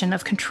combination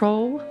of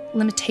control,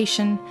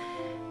 limitation,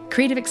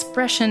 creative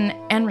expression,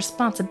 and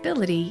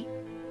responsibility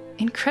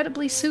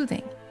incredibly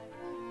soothing,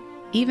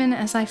 even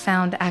as I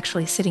found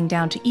actually sitting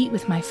down to eat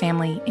with my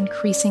family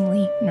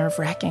increasingly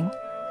nerve-wracking.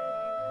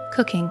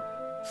 Cooking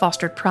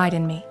fostered pride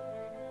in me.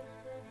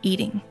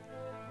 Eating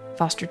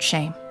fostered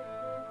shame.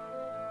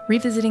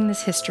 Revisiting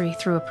this history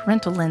through a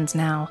parental lens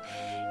now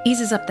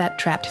eases up that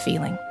trapped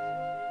feeling.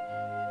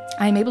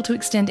 I am able to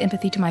extend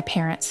empathy to my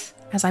parents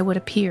as I would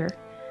a peer,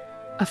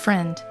 a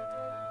friend,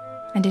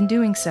 and in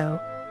doing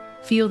so,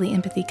 feel the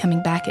empathy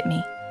coming back at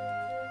me.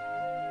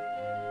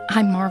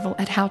 I marvel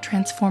at how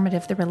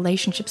transformative the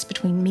relationships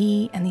between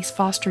me and these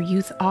foster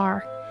youth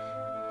are,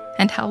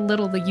 and how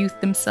little the youth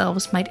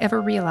themselves might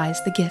ever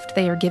realize the gift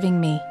they are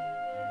giving me.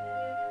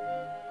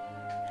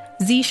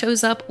 Z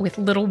shows up with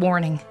little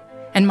warning,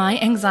 and my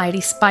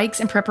anxiety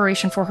spikes in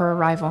preparation for her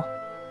arrival.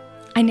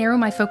 I narrow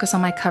my focus on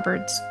my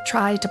cupboards,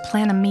 try to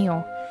plan a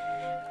meal.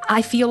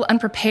 I feel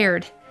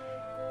unprepared.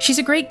 She's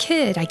a great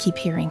kid, I keep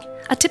hearing.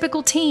 A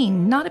typical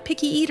teen, not a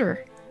picky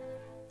eater.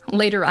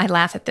 Later, I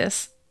laugh at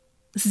this.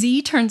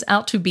 Z turns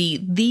out to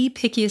be the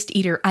pickiest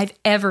eater I've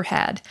ever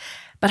had,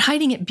 but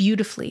hiding it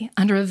beautifully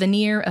under a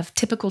veneer of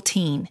typical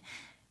teen,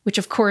 which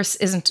of course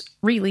isn't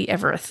really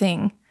ever a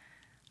thing.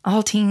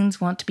 All teens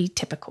want to be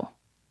typical.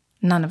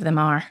 None of them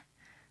are,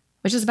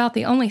 which is about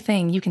the only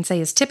thing you can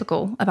say is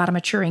typical about a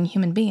maturing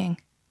human being.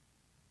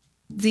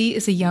 Z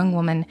is a young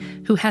woman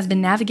who has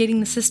been navigating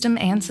the system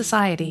and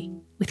society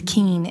with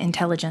keen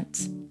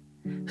intelligence,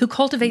 who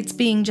cultivates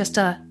being just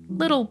a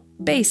little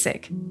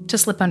basic to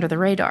slip under the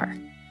radar,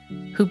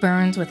 who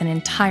burns with an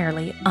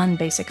entirely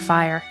unbasic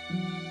fire.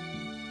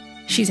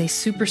 She's a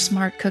super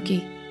smart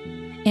cookie,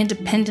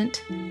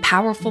 independent,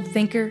 powerful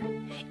thinker,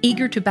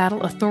 eager to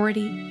battle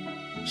authority,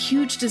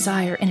 huge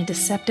desire in a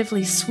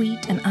deceptively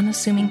sweet and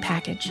unassuming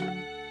package.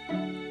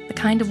 The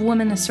kind of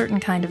woman a certain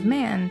kind of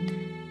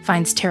man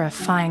finds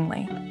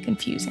terrifyingly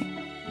confusing.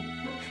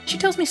 She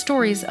tells me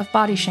stories of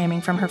body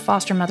shaming from her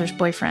foster mother's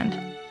boyfriend,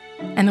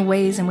 and the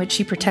ways in which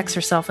she protects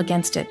herself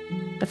against it,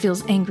 but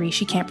feels angry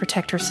she can't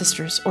protect her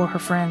sisters or her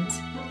friends.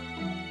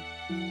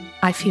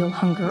 I feel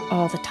hunger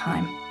all the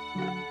time.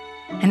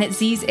 And at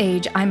Z's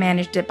age, I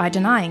managed it by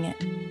denying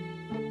it.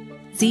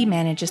 Z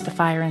manages the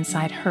fire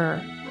inside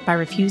her by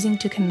refusing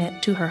to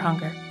commit to her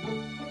hunger.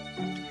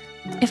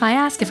 If I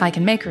ask if I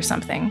can make her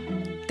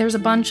something, there's a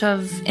bunch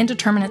of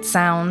indeterminate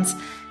sounds,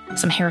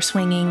 some hair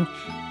swinging,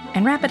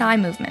 and rapid eye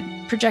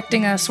movement,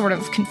 projecting a sort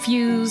of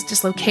confused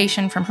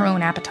dislocation from her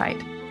own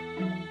appetite.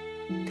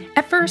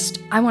 At first,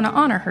 I want to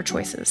honor her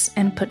choices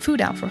and put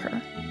food out for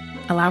her,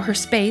 allow her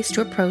space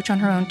to approach on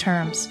her own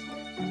terms.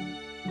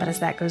 But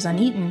as that goes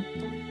uneaten,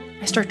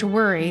 I start to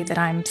worry that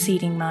I'm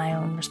ceding my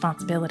own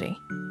responsibility.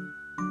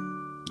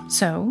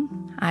 So,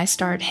 I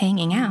start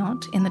hanging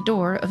out in the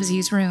door of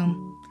Z's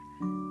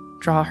room,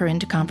 draw her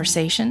into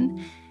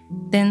conversation,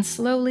 then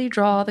slowly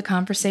draw the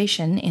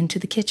conversation into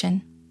the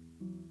kitchen.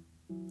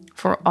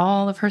 For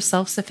all of her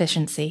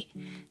self-sufficiency,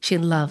 she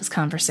loves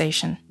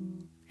conversation,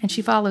 and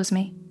she follows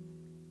me.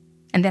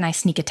 And then I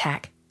sneak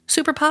attack,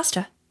 soup or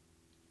pasta.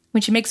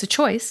 When she makes a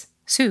choice,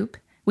 soup,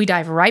 we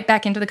dive right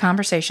back into the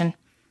conversation.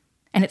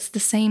 And it's the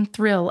same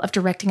thrill of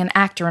directing an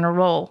actor in a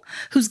role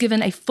who's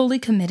given a fully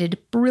committed,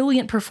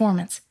 brilliant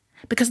performance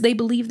because they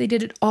believe they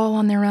did it all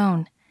on their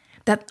own,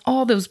 that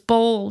all those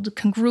bold,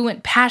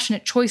 congruent,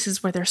 passionate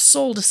choices were their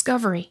sole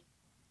discovery.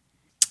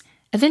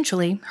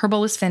 Eventually, her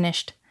bowl is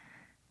finished.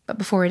 But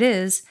before it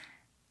is,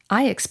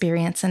 I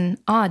experience an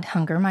odd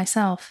hunger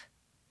myself.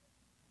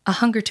 A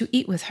hunger to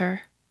eat with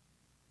her.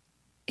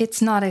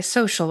 It's not a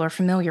social or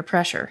familiar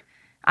pressure.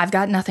 I've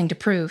got nothing to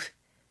prove.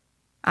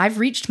 I've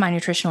reached my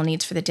nutritional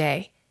needs for the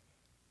day.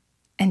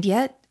 And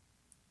yet,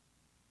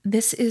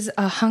 this is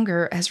a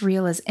hunger as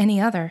real as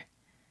any other.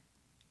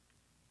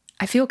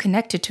 I feel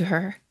connected to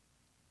her,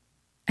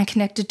 and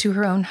connected to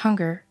her own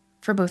hunger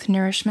for both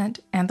nourishment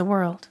and the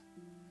world.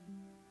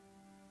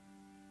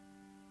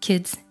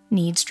 Kids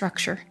need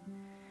structure,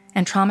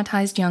 and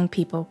traumatized young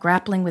people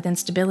grappling with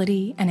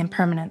instability and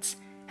impermanence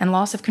and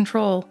loss of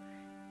control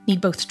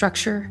need both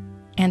structure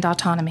and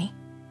autonomy.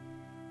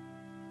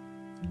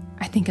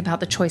 I think about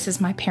the choices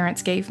my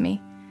parents gave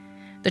me,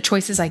 the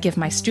choices I give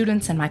my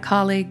students and my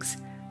colleagues.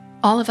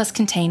 All of us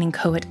contain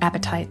inchoate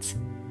appetites.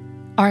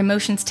 Our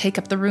emotions take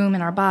up the room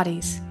in our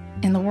bodies,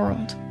 in the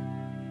world.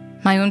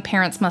 My own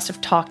parents must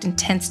have talked in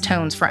tense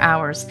tones for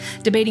hours,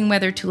 debating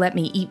whether to let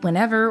me eat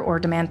whenever or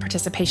demand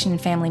participation in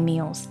family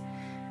meals,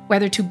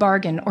 whether to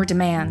bargain or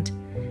demand,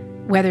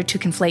 whether to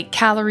conflate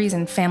calories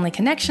and family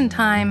connection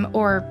time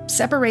or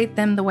separate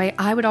them the way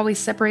I would always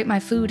separate my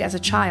food as a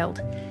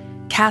child.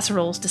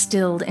 Casseroles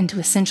distilled into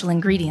essential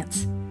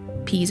ingredients.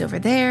 Peas over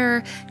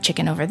there,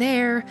 chicken over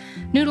there,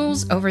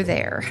 noodles over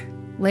there,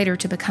 later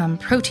to become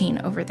protein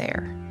over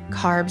there,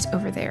 carbs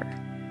over there,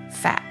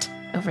 fat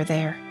over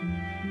there.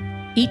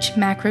 Each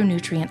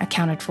macronutrient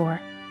accounted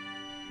for.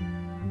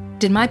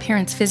 Did my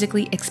parents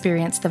physically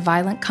experience the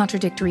violent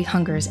contradictory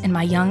hungers in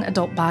my young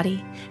adult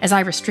body as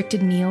I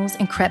restricted meals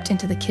and crept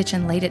into the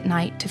kitchen late at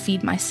night to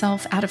feed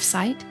myself out of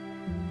sight?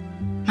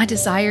 My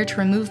desire to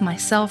remove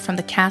myself from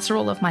the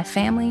casserole of my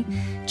family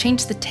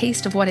changed the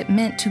taste of what it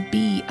meant to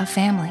be a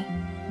family.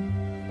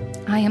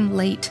 I am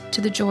late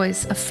to the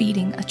joys of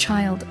feeding a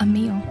child a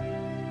meal.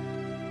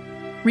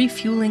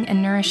 Refueling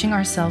and nourishing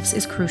ourselves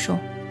is crucial,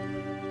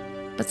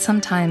 but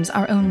sometimes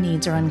our own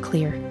needs are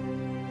unclear.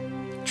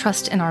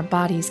 Trust in our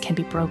bodies can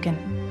be broken.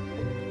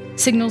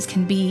 Signals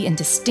can be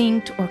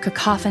indistinct or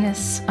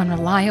cacophonous,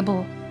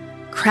 unreliable,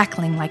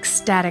 crackling like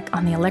static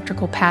on the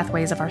electrical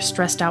pathways of our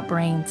stressed-out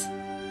brains.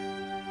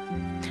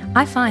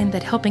 I find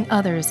that helping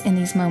others in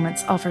these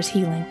moments offers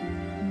healing.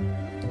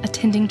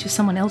 Attending to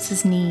someone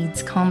else's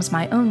needs calms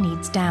my own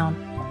needs down.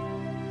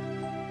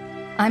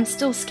 I'm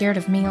still scared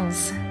of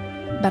meals,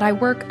 but I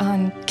work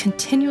on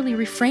continually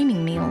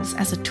reframing meals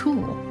as a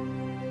tool,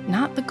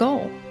 not the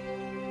goal.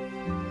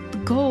 The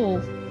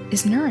goal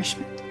is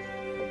nourishment.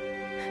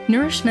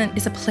 Nourishment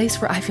is a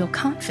place where I feel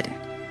confident,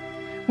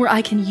 where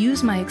I can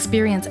use my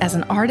experience as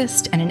an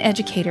artist and an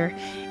educator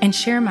and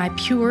share my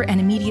pure and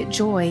immediate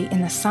joy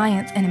in the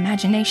science and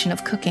imagination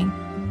of cooking.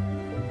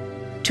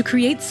 To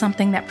create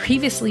something that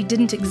previously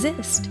didn't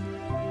exist.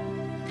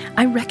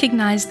 I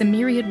recognize the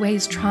myriad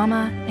ways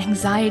trauma,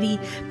 anxiety,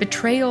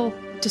 betrayal,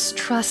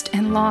 distrust,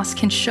 and loss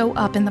can show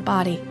up in the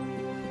body.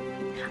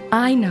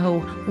 I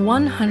know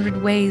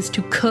 100 ways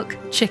to cook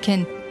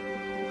chicken.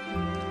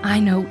 I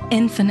know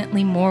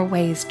infinitely more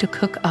ways to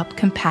cook up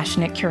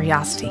compassionate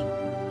curiosity.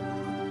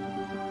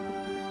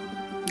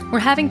 We're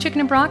having chicken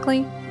and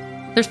broccoli.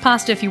 There's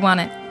pasta if you want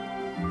it.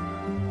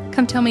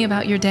 Come tell me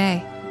about your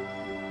day.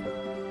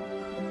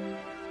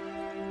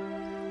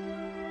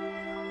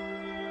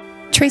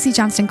 Tracy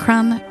Johnston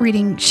Crum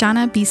reading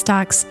Shanna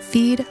Beastock's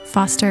Feed,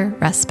 Foster,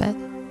 Respite.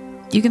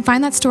 You can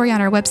find that story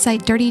on our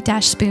website,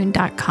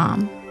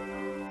 dirty-spoon.com.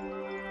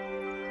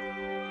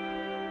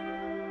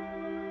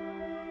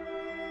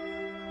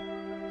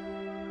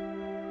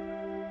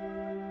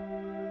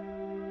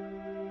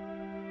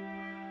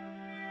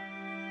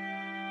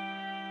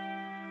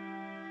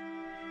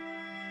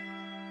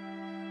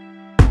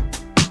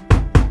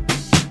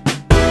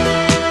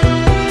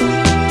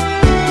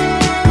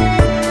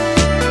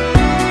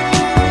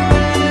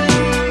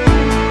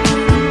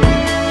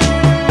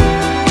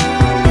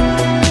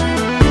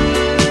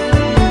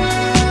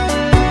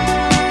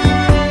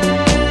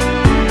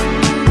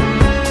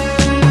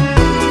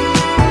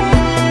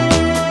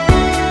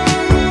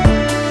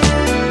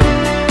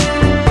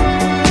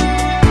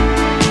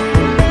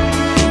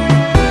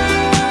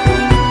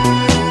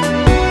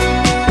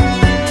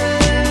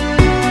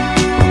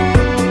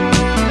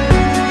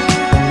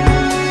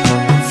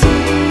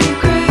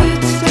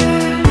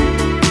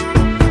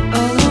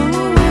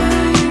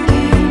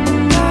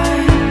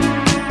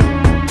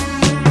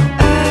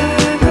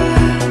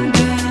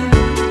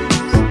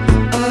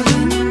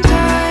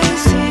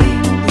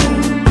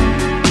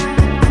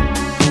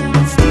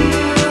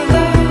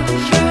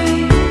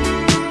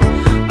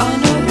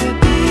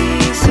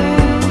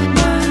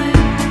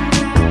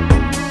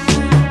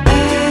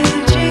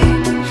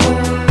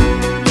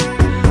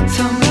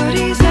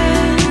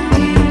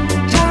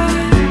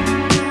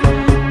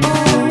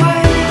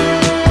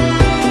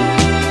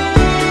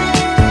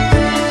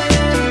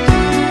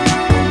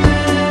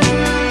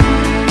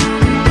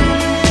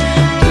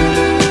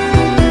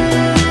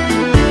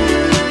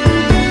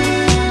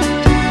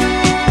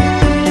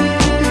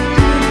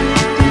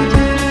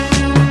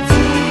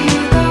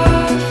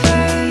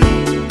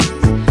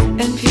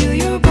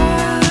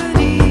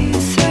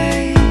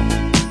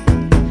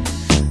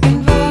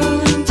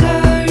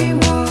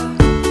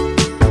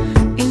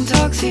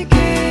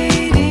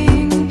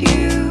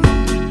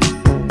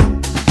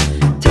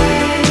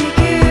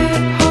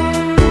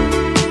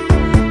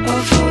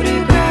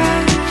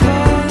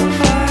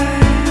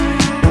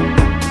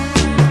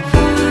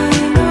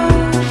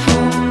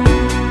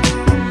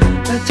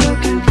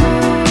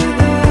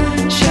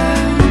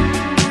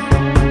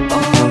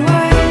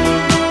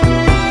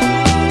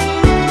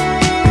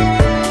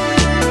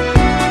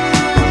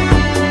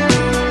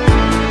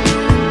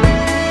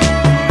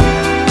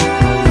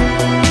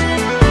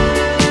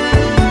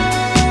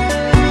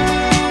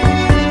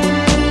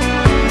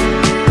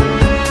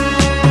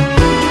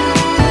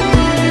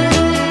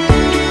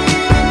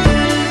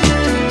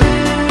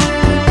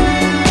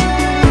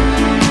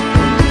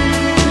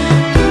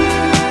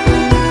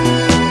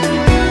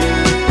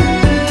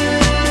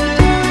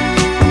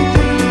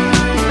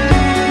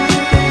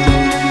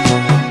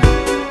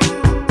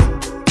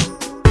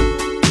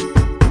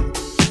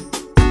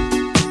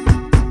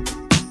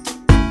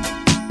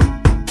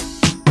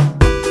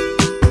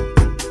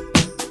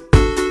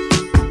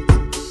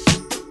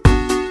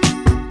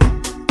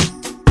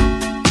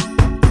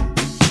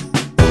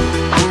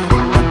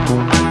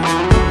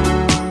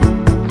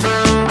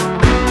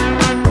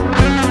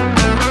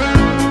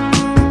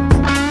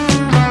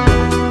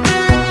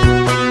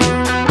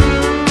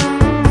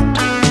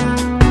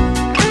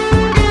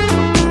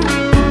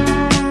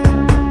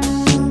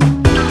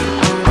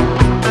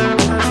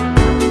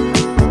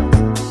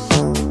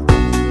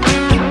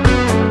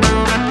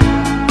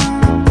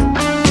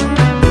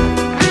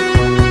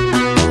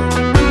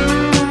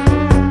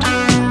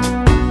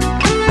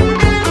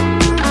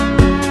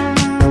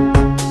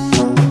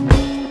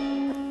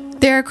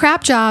 are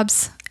crap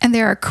jobs, and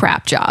there are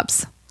crap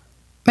jobs.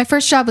 My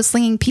first job was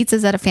slinging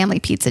pizzas at a family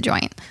pizza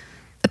joint.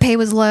 The pay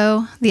was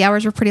low, the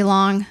hours were pretty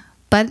long,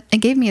 but it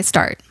gave me a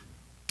start.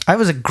 I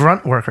was a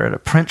grunt worker at a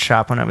print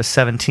shop when I was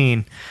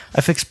 17. I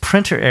fixed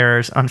printer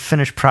errors on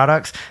finished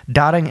products,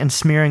 dotting and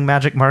smearing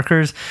magic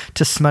markers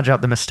to smudge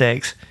out the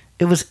mistakes.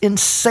 It was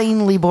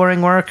insanely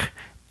boring work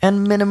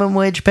and minimum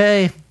wage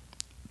pay.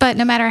 But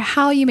no matter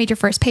how you made your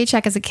first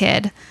paycheck as a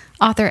kid,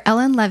 author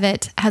Ellen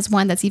Levitt has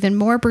one that's even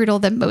more brutal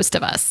than most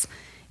of us.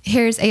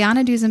 Here's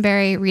Ayana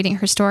Dusenberry reading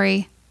her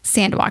story,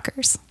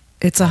 Sandwalkers.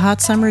 It's a hot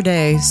summer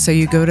day, so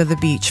you go to the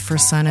beach for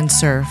sun and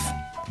surf.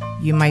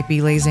 You might be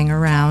lazing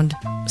around,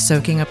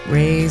 soaking up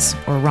rays,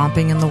 or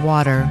romping in the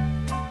water,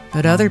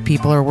 but other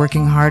people are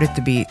working hard at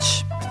the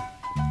beach.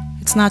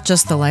 It's not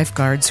just the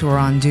lifeguards who are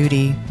on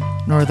duty,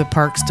 nor the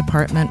Parks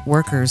Department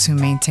workers who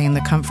maintain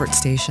the comfort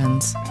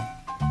stations.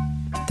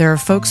 There are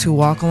folks who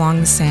walk along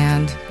the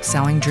sand,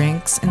 selling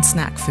drinks and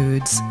snack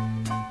foods.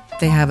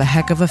 They have a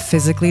heck of a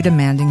physically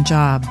demanding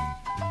job.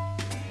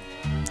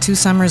 2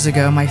 summers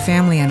ago, my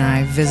family and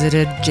I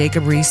visited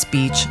Jacob Riis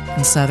Beach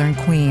in southern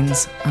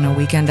Queens on a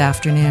weekend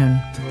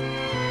afternoon.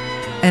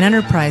 An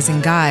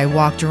enterprising guy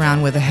walked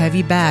around with a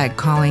heavy bag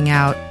calling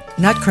out,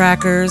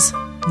 "Nutcrackers!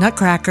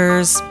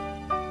 Nutcrackers!"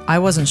 I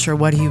wasn't sure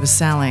what he was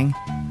selling,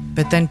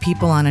 but then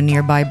people on a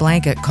nearby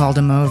blanket called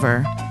him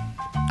over.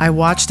 I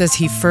watched as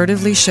he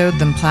furtively showed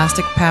them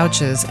plastic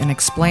pouches and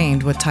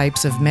explained what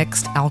types of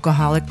mixed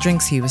alcoholic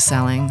drinks he was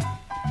selling.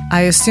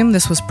 I assumed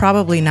this was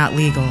probably not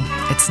legal.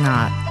 It's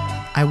not.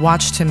 I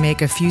watched him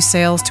make a few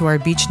sales to our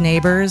beach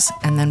neighbors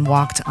and then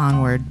walked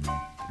onward.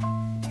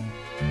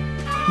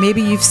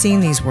 Maybe you've seen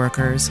these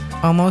workers,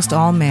 almost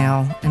all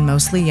male and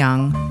mostly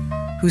young,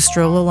 who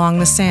stroll along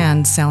the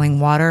sand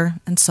selling water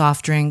and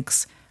soft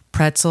drinks,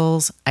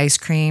 pretzels, ice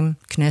cream,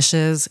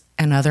 knishes,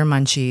 and other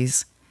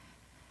munchies.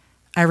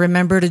 I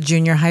remembered a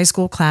junior high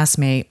school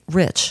classmate,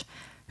 Rich,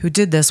 who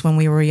did this when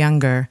we were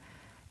younger,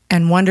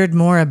 and wondered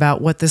more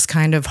about what this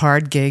kind of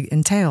hard gig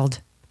entailed.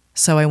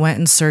 So I went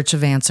in search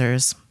of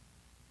answers.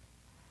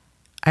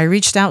 I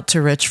reached out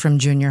to Rich from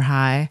junior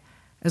high,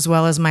 as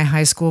well as my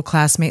high school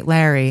classmate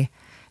Larry,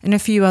 and a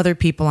few other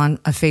people on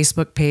a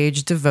Facebook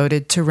page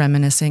devoted to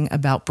reminiscing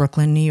about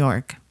Brooklyn, New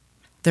York.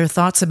 Their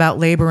thoughts about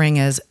laboring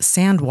as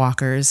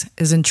sandwalkers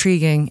is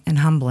intriguing and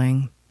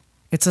humbling.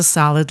 It's a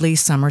solidly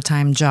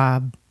summertime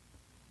job.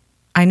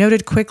 I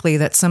noted quickly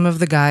that some of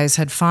the guys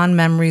had fond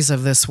memories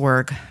of this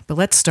work, but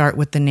let's start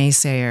with the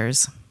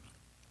naysayers.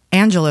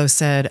 Angelo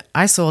said,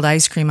 "I sold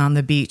ice cream on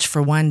the beach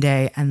for one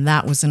day, and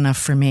that was enough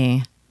for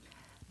me."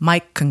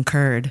 Mike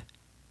concurred.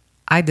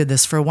 "I did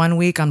this for 1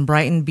 week on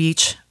Brighton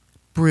Beach.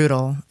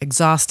 Brutal,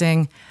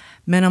 exhausting,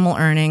 minimal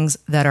earnings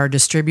that our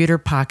distributor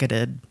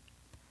pocketed.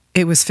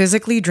 It was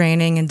physically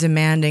draining and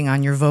demanding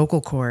on your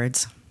vocal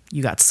cords.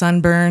 You got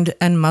sunburned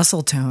and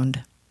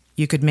muscle-toned.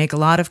 You could make a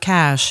lot of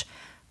cash,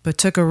 but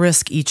took a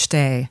risk each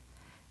day,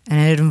 and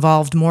it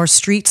involved more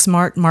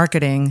street-smart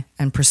marketing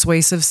and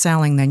persuasive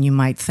selling than you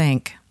might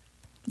think.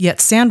 Yet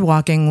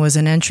sandwalking was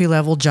an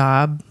entry-level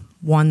job,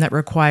 one that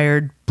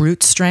required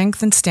brute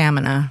strength and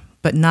stamina,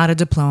 but not a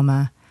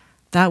diploma.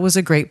 That was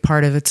a great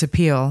part of its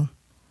appeal.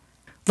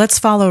 Let's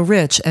follow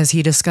Rich as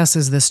he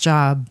discusses this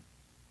job.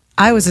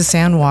 "I was a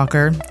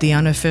sandwalker, the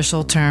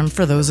unofficial term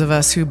for those of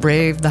us who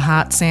braved the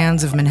hot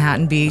sands of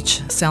Manhattan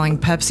Beach, selling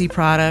Pepsi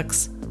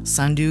products,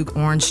 Sundew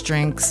orange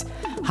drinks,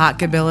 hot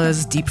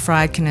gabillas,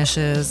 deep-fried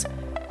knishes,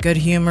 good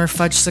humor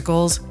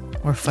fudgesicles,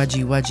 or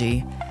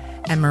fudgy-wudgy,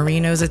 and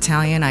Marino's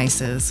Italian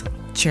ices,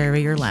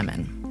 cherry or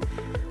lemon.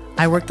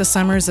 I worked the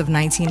summers of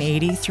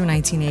 1980 through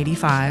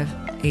 1985,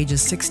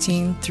 ages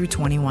 16 through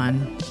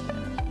 21.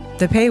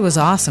 The pay was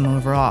awesome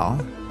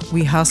overall.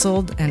 We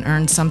hustled and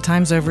earned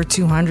sometimes over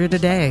 $200 a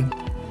day,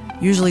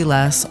 usually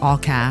less, all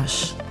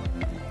cash.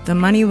 The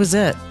money was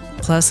it,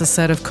 plus a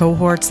set of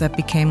cohorts that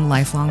became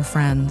lifelong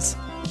friends.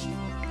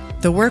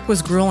 The work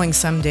was grueling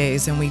some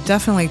days, and we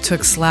definitely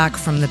took slack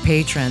from the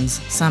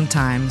patrons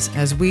sometimes,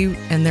 as we,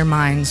 in their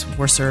minds,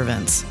 were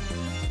servants.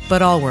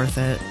 But all worth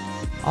it.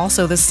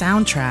 Also the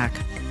soundtrack,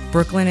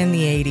 Brooklyn in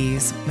the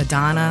 80s,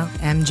 Madonna,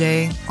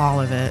 MJ,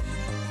 all of it.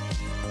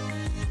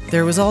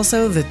 There was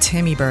also the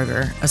Timmy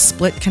Burger, a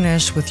split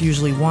knish with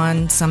usually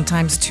 1,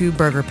 sometimes 2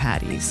 burger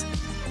patties.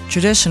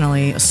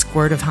 Traditionally, a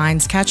squirt of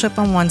Heinz ketchup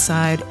on one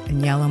side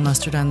and yellow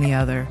mustard on the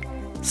other.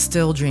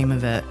 Still dream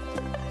of it.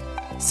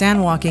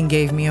 Sandwalking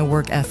gave me a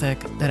work ethic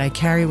that I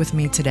carry with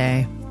me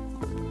today.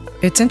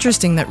 It's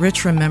interesting that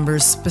Rich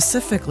remembers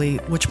specifically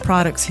which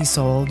products he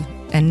sold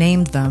and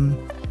named them.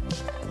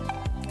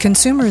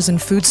 Consumers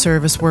and food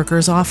service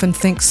workers often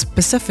think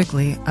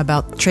specifically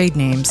about trade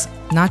names,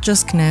 not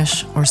just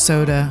knish or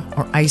soda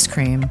or ice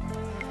cream.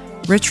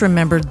 Rich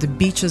remembered the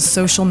beach's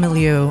social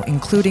milieu,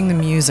 including the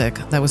music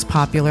that was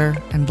popular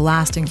and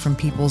blasting from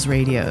people's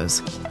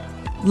radios.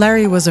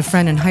 Larry was a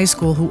friend in high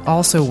school who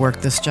also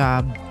worked this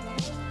job.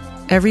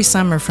 Every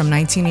summer from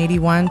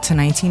 1981 to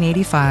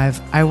 1985,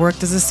 I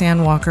worked as a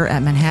sandwalker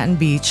at Manhattan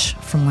Beach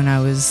from when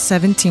I was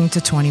 17 to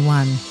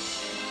 21.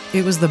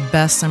 It was the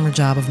best summer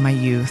job of my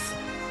youth.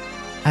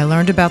 I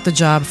learned about the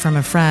job from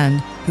a friend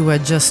who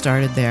had just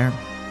started there.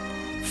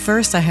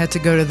 First, I had to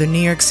go to the New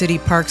York City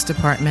Parks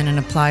Department and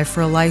apply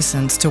for a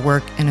license to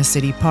work in a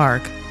city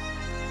park.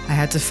 I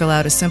had to fill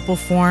out a simple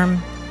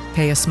form,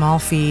 pay a small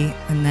fee,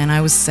 and then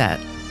I was set.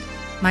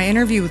 My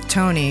interview with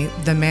Tony,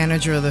 the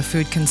manager of the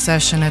food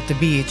concession at the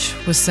beach,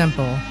 was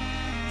simple.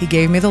 He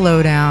gave me the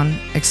lowdown,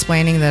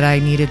 explaining that I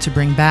needed to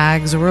bring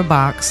bags or a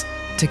box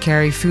to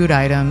carry food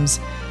items,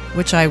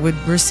 which I would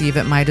receive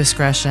at my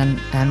discretion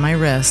and my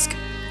risk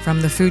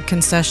from the food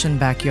concession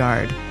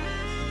backyard,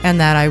 and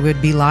that I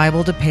would be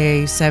liable to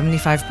pay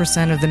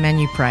 75% of the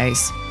menu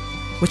price,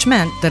 which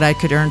meant that I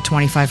could earn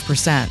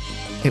 25%.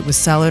 It was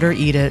sell it or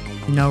eat it,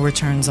 no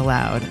returns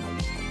allowed.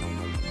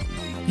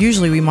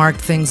 Usually we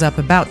marked things up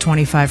about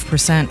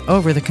 25%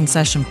 over the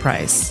concession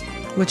price,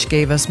 which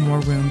gave us more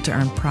room to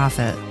earn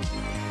profit.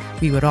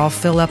 We would all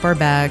fill up our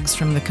bags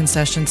from the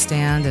concession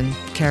stand and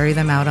carry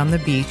them out on the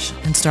beach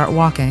and start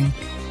walking.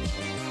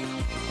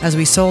 As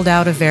we sold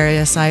out of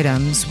various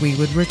items, we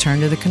would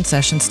return to the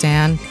concession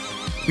stand,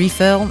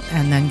 refill,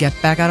 and then get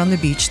back out on the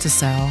beach to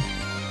sell.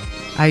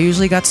 I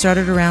usually got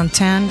started around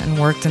 10 and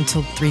worked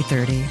until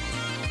 3:30.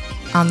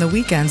 On the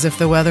weekends, if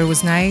the weather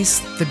was nice,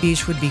 the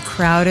beach would be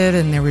crowded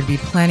and there would be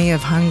plenty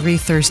of hungry,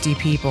 thirsty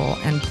people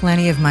and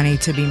plenty of money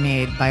to be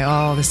made by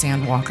all the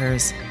sand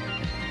walkers.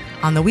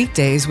 On the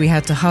weekdays, we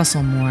had to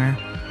hustle more.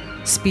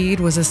 Speed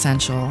was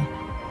essential.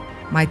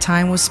 My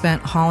time was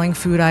spent hauling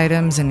food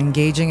items and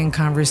engaging in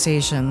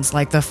conversations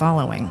like the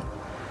following: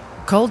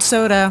 cold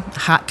soda,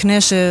 hot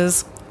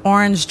knishes,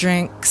 orange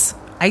drinks,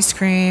 ice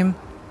cream.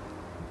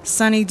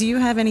 Sonny, do you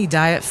have any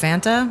Diet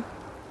Fanta?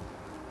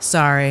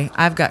 Sorry,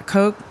 I've got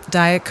Coke,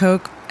 Diet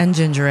Coke, and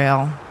ginger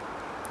ale.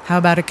 How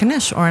about a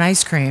knish or an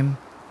ice cream?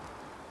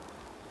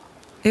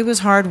 It was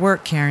hard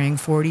work carrying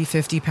 40,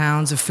 50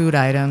 pounds of food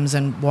items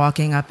and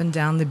walking up and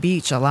down the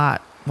beach a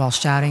lot while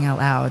shouting out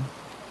loud.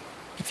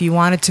 If you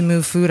wanted to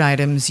move food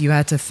items, you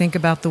had to think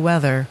about the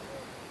weather.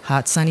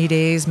 Hot, sunny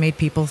days made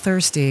people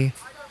thirsty.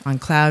 On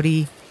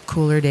cloudy,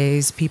 cooler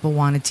days, people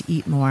wanted to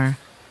eat more.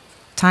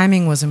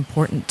 Timing was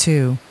important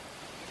too.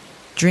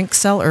 Drinks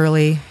sell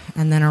early,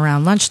 and then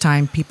around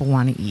lunchtime, people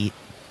want to eat.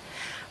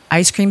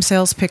 Ice cream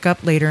sales pick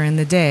up later in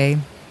the day.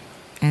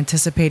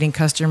 Anticipating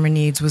customer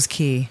needs was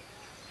key.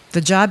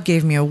 The job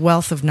gave me a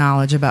wealth of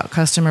knowledge about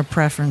customer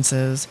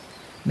preferences,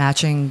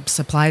 matching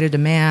supply to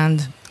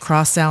demand,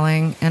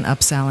 cross-selling, and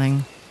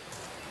upselling.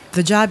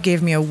 The job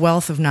gave me a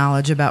wealth of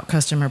knowledge about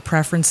customer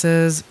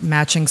preferences,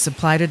 matching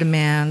supply to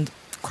demand,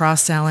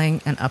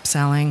 cross-selling, and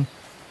upselling.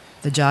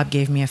 The job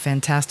gave me a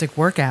fantastic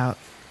workout.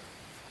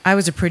 I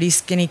was a pretty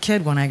skinny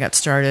kid when I got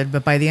started,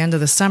 but by the end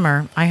of the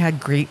summer, I had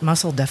great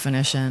muscle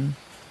definition.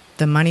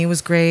 The money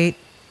was great.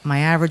 My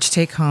average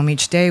take-home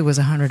each day was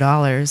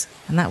 $100,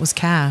 and that was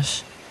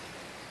cash.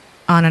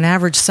 On an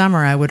average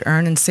summer, I would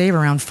earn and save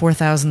around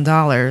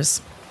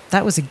 $4,000.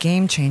 That was a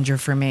game changer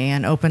for me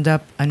and opened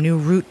up a new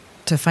route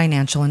to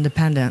financial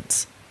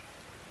independence.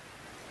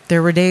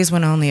 There were days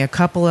when only a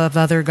couple of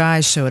other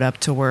guys showed up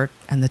to work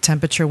and the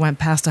temperature went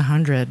past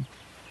 100.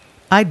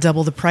 I'd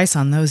double the price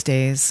on those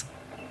days.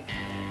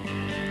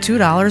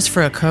 $2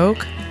 for a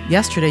Coke?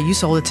 Yesterday you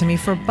sold it to me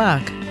for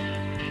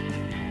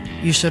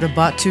 $1. You should have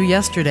bought 2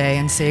 yesterday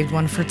and saved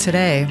 1 for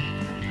today.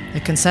 The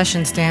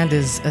concession stand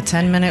is a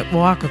 10-minute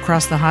walk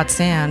across the hot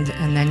sand,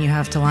 and then you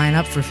have to line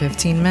up for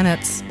 15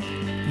 minutes.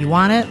 You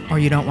want it or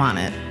you don't want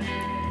it.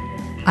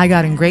 I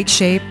got in great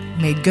shape,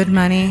 made good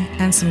money,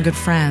 and some good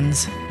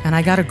friends, and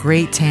I got a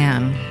great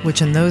tan,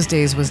 which in those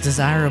days was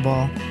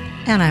desirable,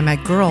 and I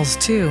met girls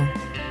too.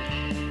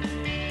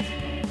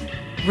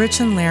 Rich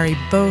and Larry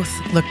both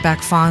look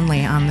back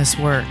fondly on this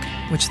work,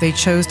 which they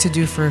chose to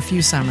do for a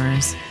few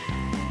summers.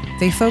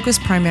 They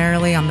focused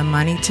primarily on the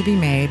money to be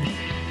made,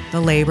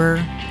 the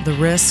labor, the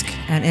risk,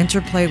 and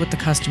interplay with the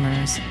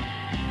customers.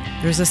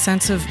 There's a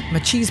sense of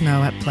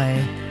machismo at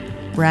play,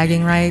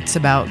 bragging rights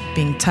about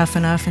being tough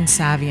enough and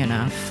savvy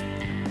enough.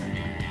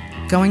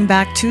 Going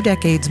back 2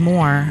 decades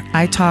more,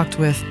 I talked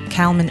with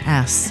Calman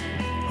S.,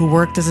 who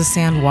worked as a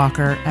sand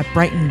walker at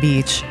Brighton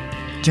Beach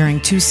during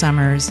 2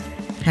 summers,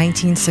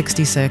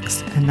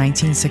 1966 and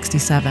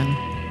 1967.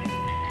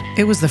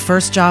 It was the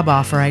first job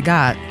offer I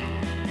got.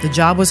 The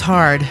job was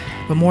hard,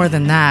 but more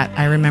than that,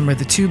 I remember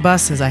the 2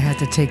 buses I had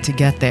to take to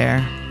get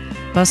there.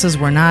 Buses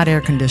were not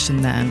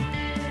air-conditioned then.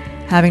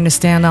 Having to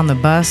stand on the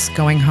bus,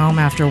 going home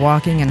after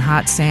walking in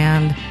hot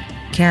sand,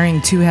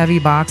 carrying 2 heavy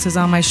boxes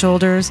on my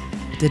shoulders,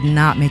 did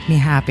not make me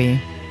happy.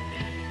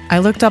 I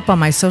looked up on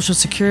my Social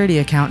Security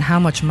account how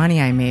much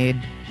money I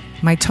made.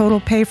 My total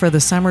pay for the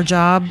summer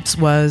jobs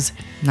was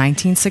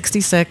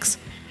 $1966,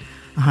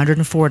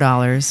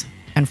 $104,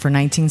 and for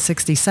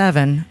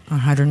 1967,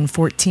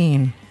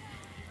 $114.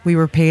 We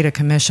were paid a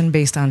commission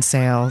based on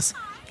sales,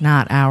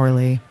 not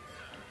hourly.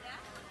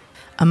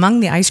 Among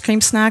the ice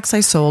cream snacks I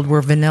sold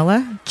were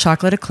vanilla,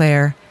 chocolate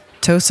eclair,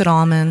 toasted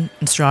almond,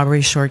 and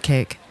strawberry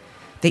shortcake.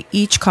 They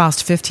each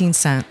cost 15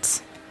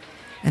 cents.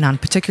 And on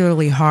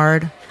particularly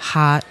hard,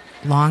 hot,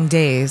 long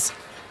days,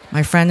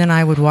 my friend and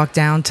I would walk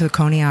down to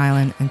Coney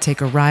Island and take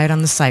a ride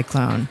on the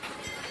Cyclone.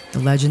 the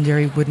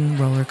legendary wooden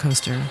roller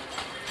coaster,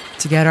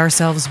 to get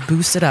ourselves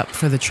boosted up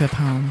for the trip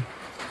home.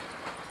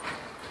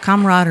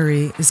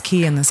 Camaraderie is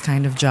key in this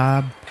kind of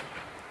job.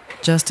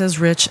 Just as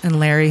Rich and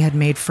Larry had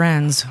made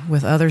friends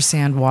with other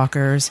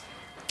sandwalkers,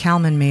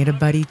 Kalman made a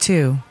buddy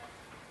too.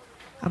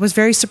 I was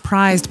very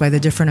surprised by the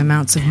different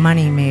amounts of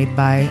money made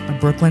by a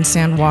Brooklyn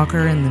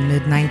sandwalker in the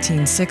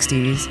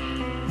mid-1960s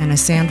and a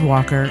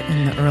sandwalker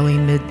in the early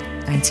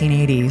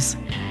mid-1980s.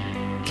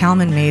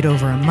 Kalman made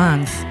over a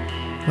month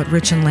what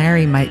Rich and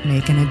Larry might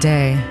make in a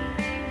day.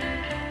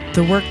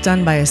 The work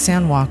done by a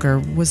sandwalker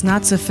was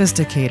not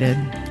sophisticated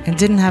and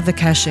didn't have the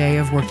cachet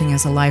of working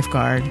as a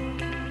lifeguard.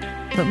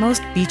 But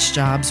most beach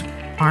jobs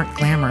aren't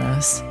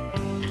glamorous.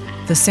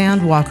 The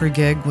sandwalker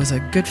gig was a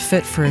good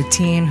fit for a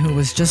teen who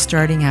was just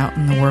starting out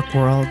in the work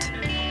world.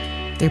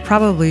 They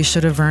probably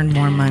should have earned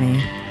more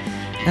money,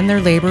 and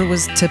their labor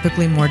was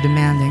typically more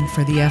demanding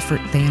for the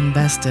effort they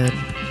invested.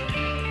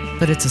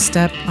 But it's a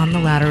step on the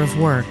ladder of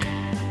work.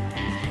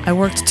 I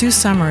worked 2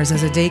 summers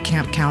as a day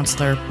camp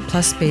counselor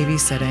plus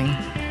babysitting,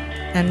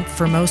 and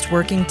for most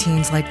working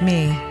teens like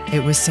me,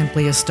 it was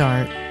simply a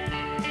start.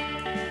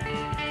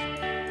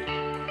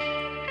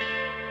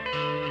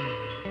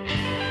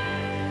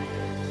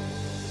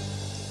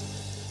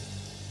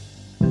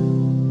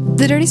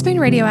 The Dirty Spoon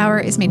Radio Hour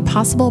is made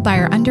possible by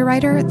our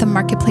underwriter, The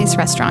Marketplace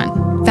Restaurant.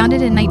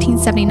 Founded in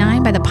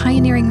 1979 by the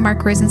pioneering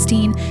Mark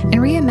Rosenstein and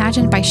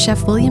reimagined by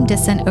Chef William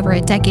Disson over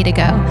a decade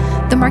ago,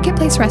 The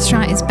Marketplace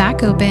Restaurant is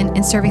back open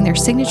and serving their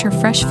signature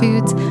fresh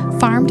foods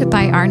farmed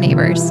by our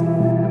neighbors.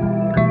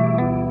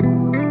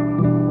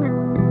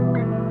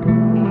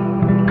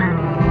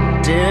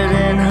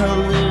 Didn't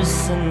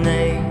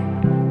hallucinate,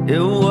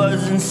 it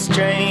wasn't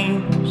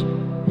strange.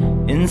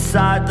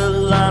 Inside the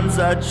lines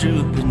I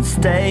drew, been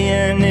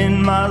staying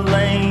in my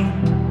lane.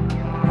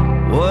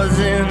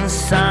 Wasn't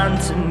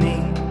assigned to me,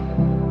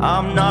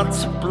 I'm not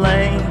to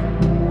blame.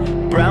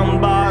 Brown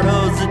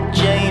bottles of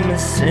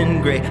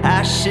Jameson, gray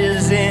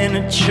ashes in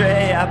a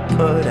tray I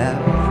put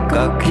out.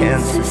 Got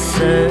cancer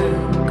sick,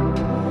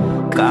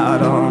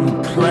 got on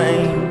a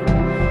plane.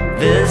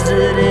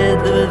 Visited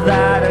the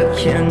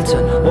Vatican to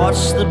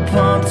watch the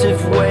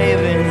pontiff wave,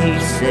 and he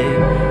said,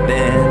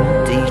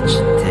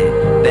 Benedicite,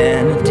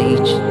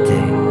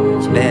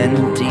 Benedicite,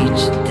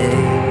 Benedicite.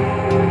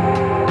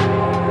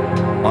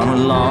 On a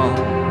long,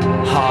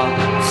 hot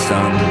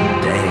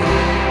Sunday.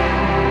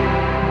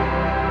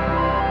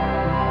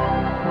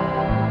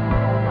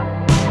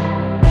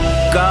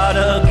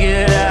 Gotta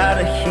get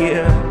out of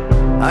here,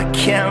 I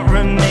can't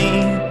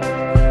remain.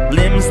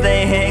 Limbs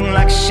they hang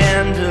like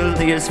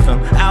chandeliers from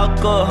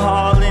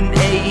alcohol and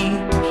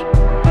age.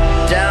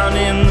 Down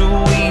in the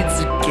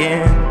weeds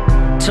again,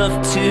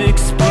 tough to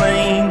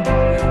explain.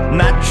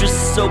 Mattress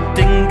soaked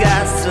in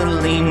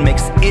gasoline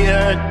makes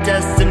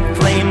iridescent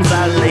flames.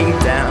 I lay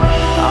down,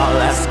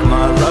 I'll ask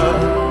my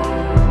love,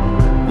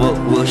 what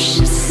will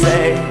she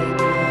say?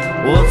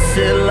 What's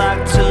it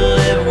like to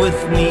live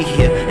with me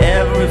here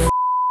every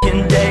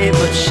f***ing day?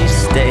 But she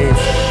stays,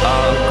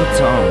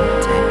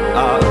 Agutante,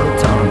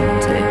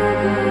 Agutante,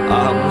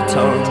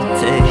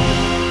 Agutante,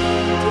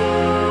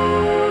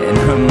 in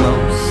her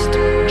most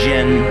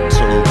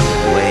gentle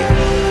way.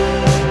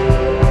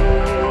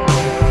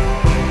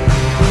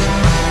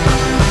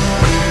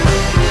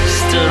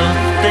 Still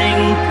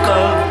think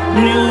of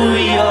New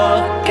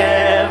York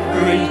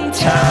every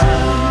time.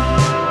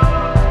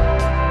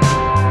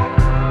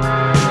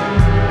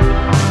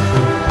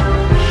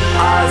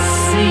 I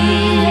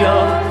see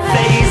your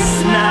face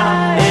now,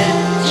 it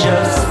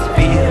just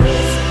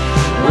feels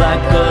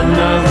like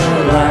another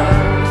life.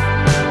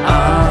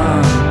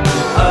 I'm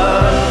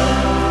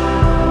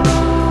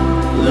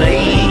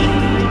laying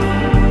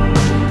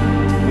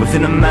with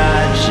an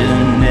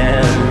imaginary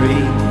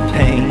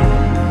pain.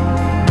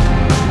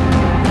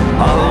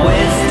 All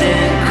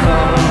wasted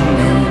come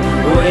in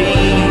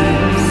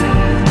waves.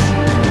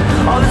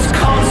 All this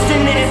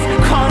constant is,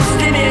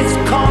 constant is,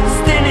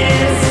 constant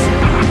is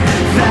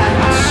that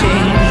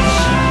change.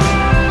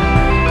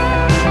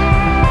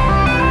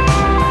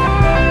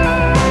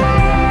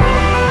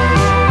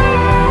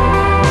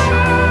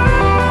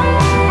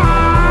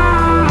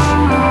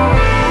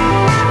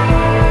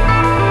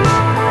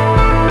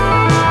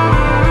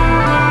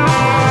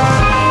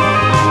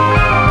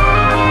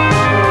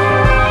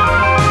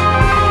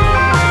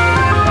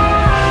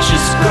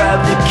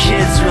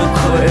 Kids real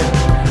quick,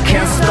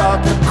 can't start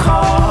the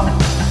car.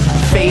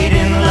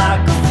 Fading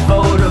like a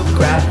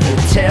photograph, the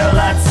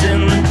taillights in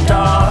the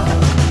dark.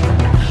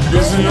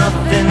 There's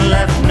nothing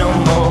left no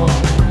more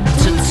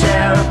to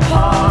tear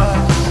apart.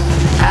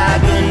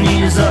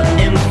 Agonies are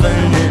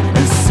infinite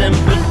and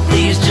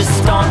sympathies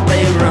just aren't,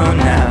 they run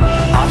out.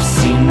 I've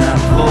seen that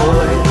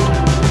void,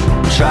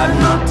 tried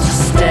not to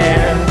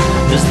stare.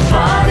 There's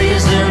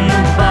bodies in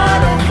the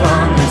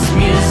Bataclan, there's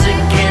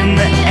music in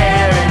the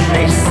air, and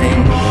they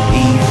sing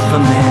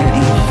Ifame,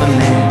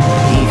 Ifame,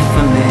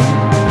 Ifame,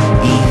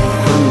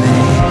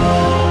 Ifame,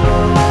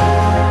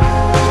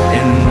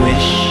 and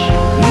wish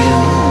you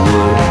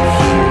were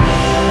here.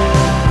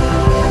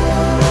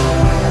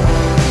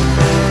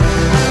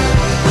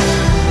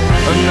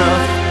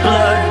 enough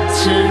blood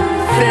to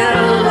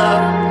fill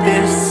up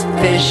this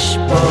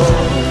fishbowl.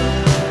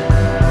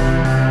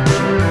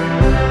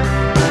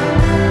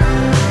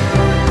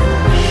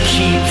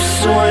 Keep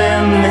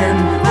swimming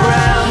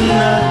round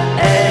the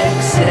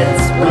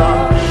exits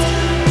blocked.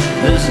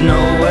 There's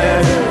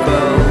nowhere to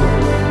go.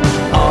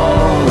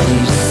 All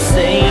these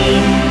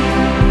same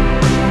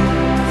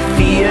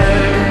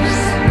fears,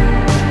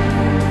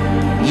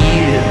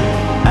 year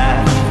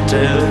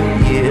after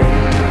year.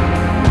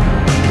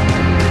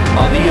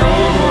 All the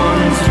old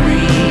ones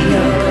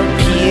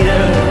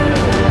reappear.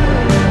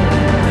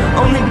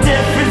 Only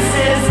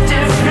differences,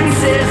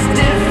 differences,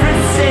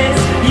 differences.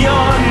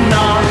 You're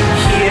not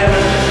here.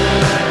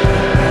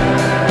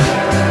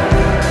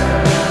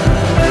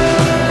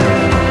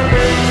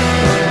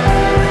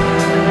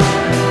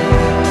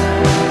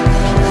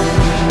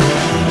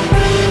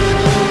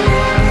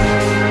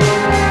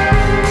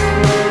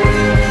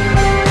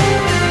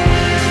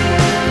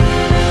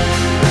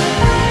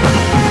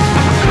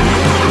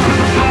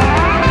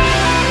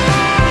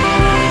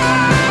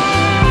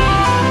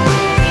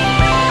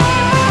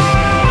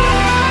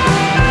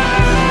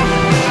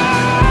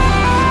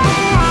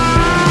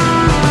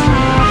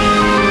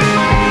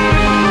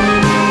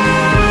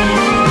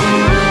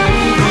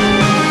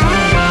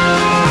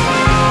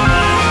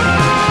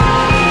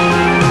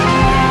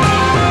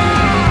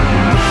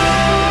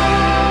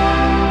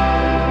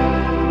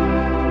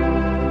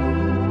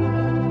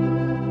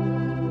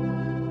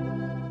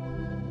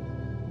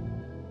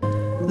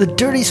 The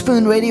Dirty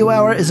Spoon Radio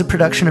Hour is a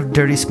production of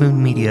Dirty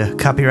Spoon Media,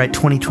 copyright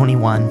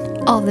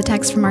 2021. All of the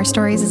text from our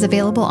stories is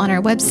available on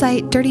our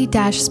website,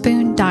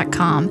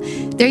 dirty-spoon.com.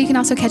 There you can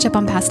also catch up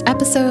on past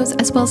episodes,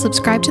 as well as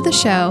subscribe to the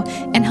show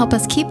and help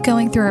us keep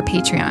going through our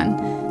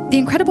Patreon. The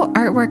incredible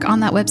artwork on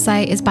that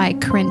website is by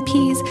Corinne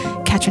Pease,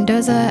 Katrin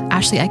Doza,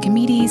 Ashley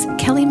Icomedes,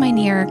 Kelly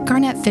Minear,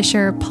 Garnett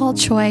Fisher, Paul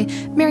Choi,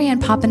 Marianne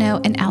Papineau,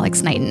 and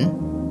Alex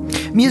Knighton.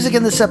 Music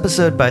in this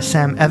episode by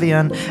Sam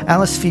Evian,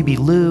 Alice Phoebe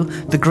Liu,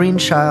 The Green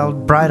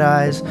Child, Bright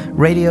Eyes,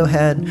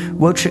 Radiohead,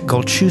 Wojciech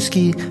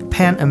Golczewski,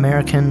 Pan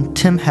American,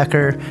 Tim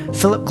Hecker,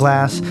 Philip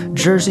Glass,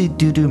 Jerzy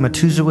Dudu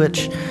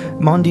Matuszewicz,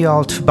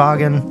 Mondial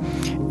Toboggan,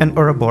 and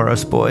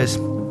Ouroboros Boys.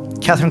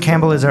 Catherine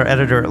Campbell is our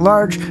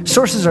editor-at-large,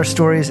 sources our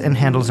stories, and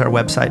handles our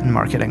website and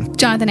marketing.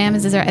 Jonathan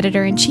Ammons is our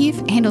editor-in-chief,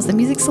 handles the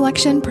music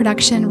selection,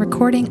 production,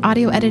 recording,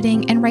 audio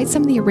editing, and writes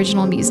some of the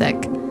original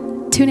music.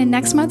 Tune in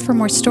next month for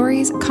more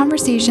stories,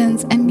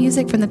 conversations, and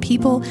music from the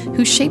people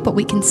who shape what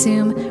we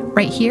consume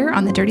right here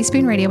on the Dirty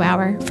Spoon Radio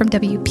Hour from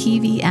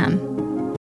WPVM.